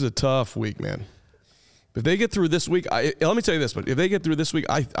 This is a tough week, man. If they get through this week, let me tell you this, but if they get through this week,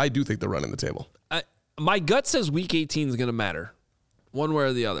 I do think they're running the table. My gut says week 18 is going to matter, one way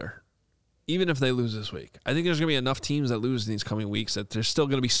or the other, even if they lose this week. I think there's going to be enough teams that lose in these coming weeks that there's still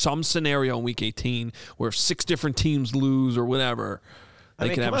going to be some scenario in week 18 where if 6 different teams lose or whatever, they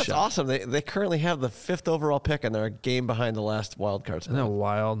can have a shot. That's awesome. They currently have the 5th overall pick, and they're a game behind the last wild card spot. Isn't that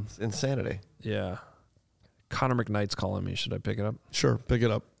wild? It's insanity. Yeah. Connor McKnight's calling me. Should I pick it up? Sure, pick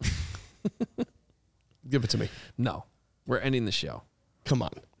it up. Give it to me. No. We're ending the show. Come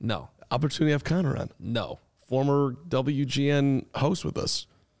on. No. Opportunity to have Connor on. No. Former WGN host with us.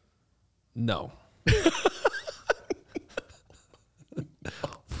 No.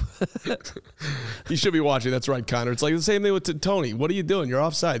 You should be watching. That's right, Connor. It's like the same thing with Tony. What are you doing? You're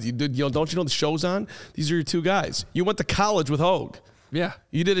offsides. Don't you know the show's on? These are your two guys. You went to college with Hogue. Yeah.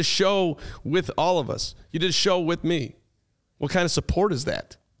 You did a show with all of us. You did a show with me. What kind of support is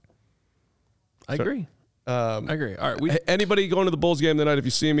that? I agree. I agree. All right. Anybody going to the Bulls game tonight, if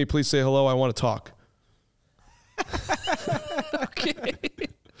you see me, please say hello. I want to talk. Okay.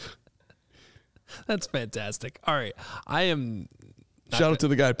 That's fantastic. All right. I am... Shout out to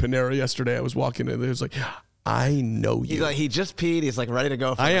the guy at Panera yesterday. I was walking in. He was like, I know you. He just peed. He's like ready to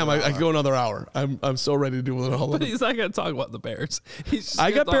go. For I am. I could go another hour. I'm so ready to do it all. But he's not going to talk about the Bears.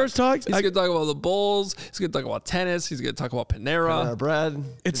 I got Bears talk. He's going to talk about the Bulls. He's going to talk about tennis. He's going to talk about Panera. Bread.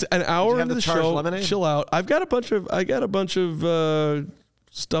 It's an hour into the show. Lemonade? Chill out. I got a bunch of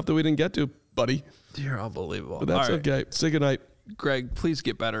stuff that we didn't get to, buddy. You're unbelievable. But that's okay. Say goodnight. Greg, please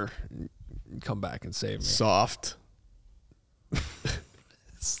get better. Come back and save me. Soft.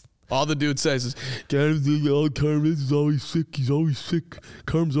 All the dude says is, Kerm is always sick. He's always sick.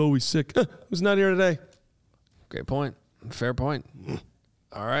 Kerm's always sick. Who's not here today? Great point. Fair point.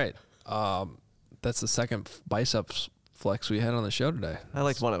 All right. That's the second biceps flex we had on the show today. I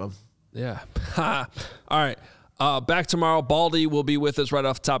liked one of them. Yeah. All right. Back tomorrow. Baldy will be with us right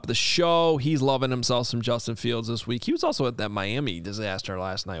off the top of the show. He's loving himself some Justin Fields this week. He was also at that Miami disaster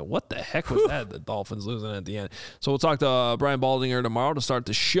last night. What the heck was that? The Dolphins losing at the end. So we'll talk to Brian Baldinger tomorrow to start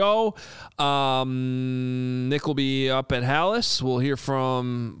the show. Nick will be up at Hallis. We'll hear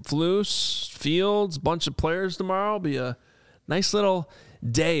from Flus, Fields, bunch of players tomorrow. It'll be a nice little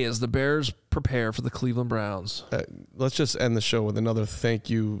day as the Bears prepare for the Cleveland Browns. Let's just end the show with another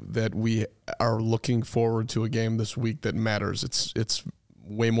thank you that we are looking forward to a game this week that matters. It's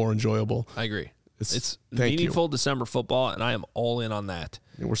way more enjoyable. I agree. It's thank meaningful you. December football, and I am all in on that.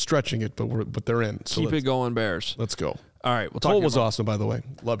 We're stretching it, but they're in. So Keep it going, Bears. Let's go. All right, we'll talk. Cole was awesome, by the way.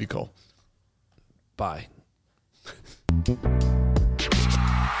 Love you, Cole. Bye.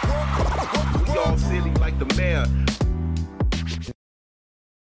 Y'all silly like the mayor.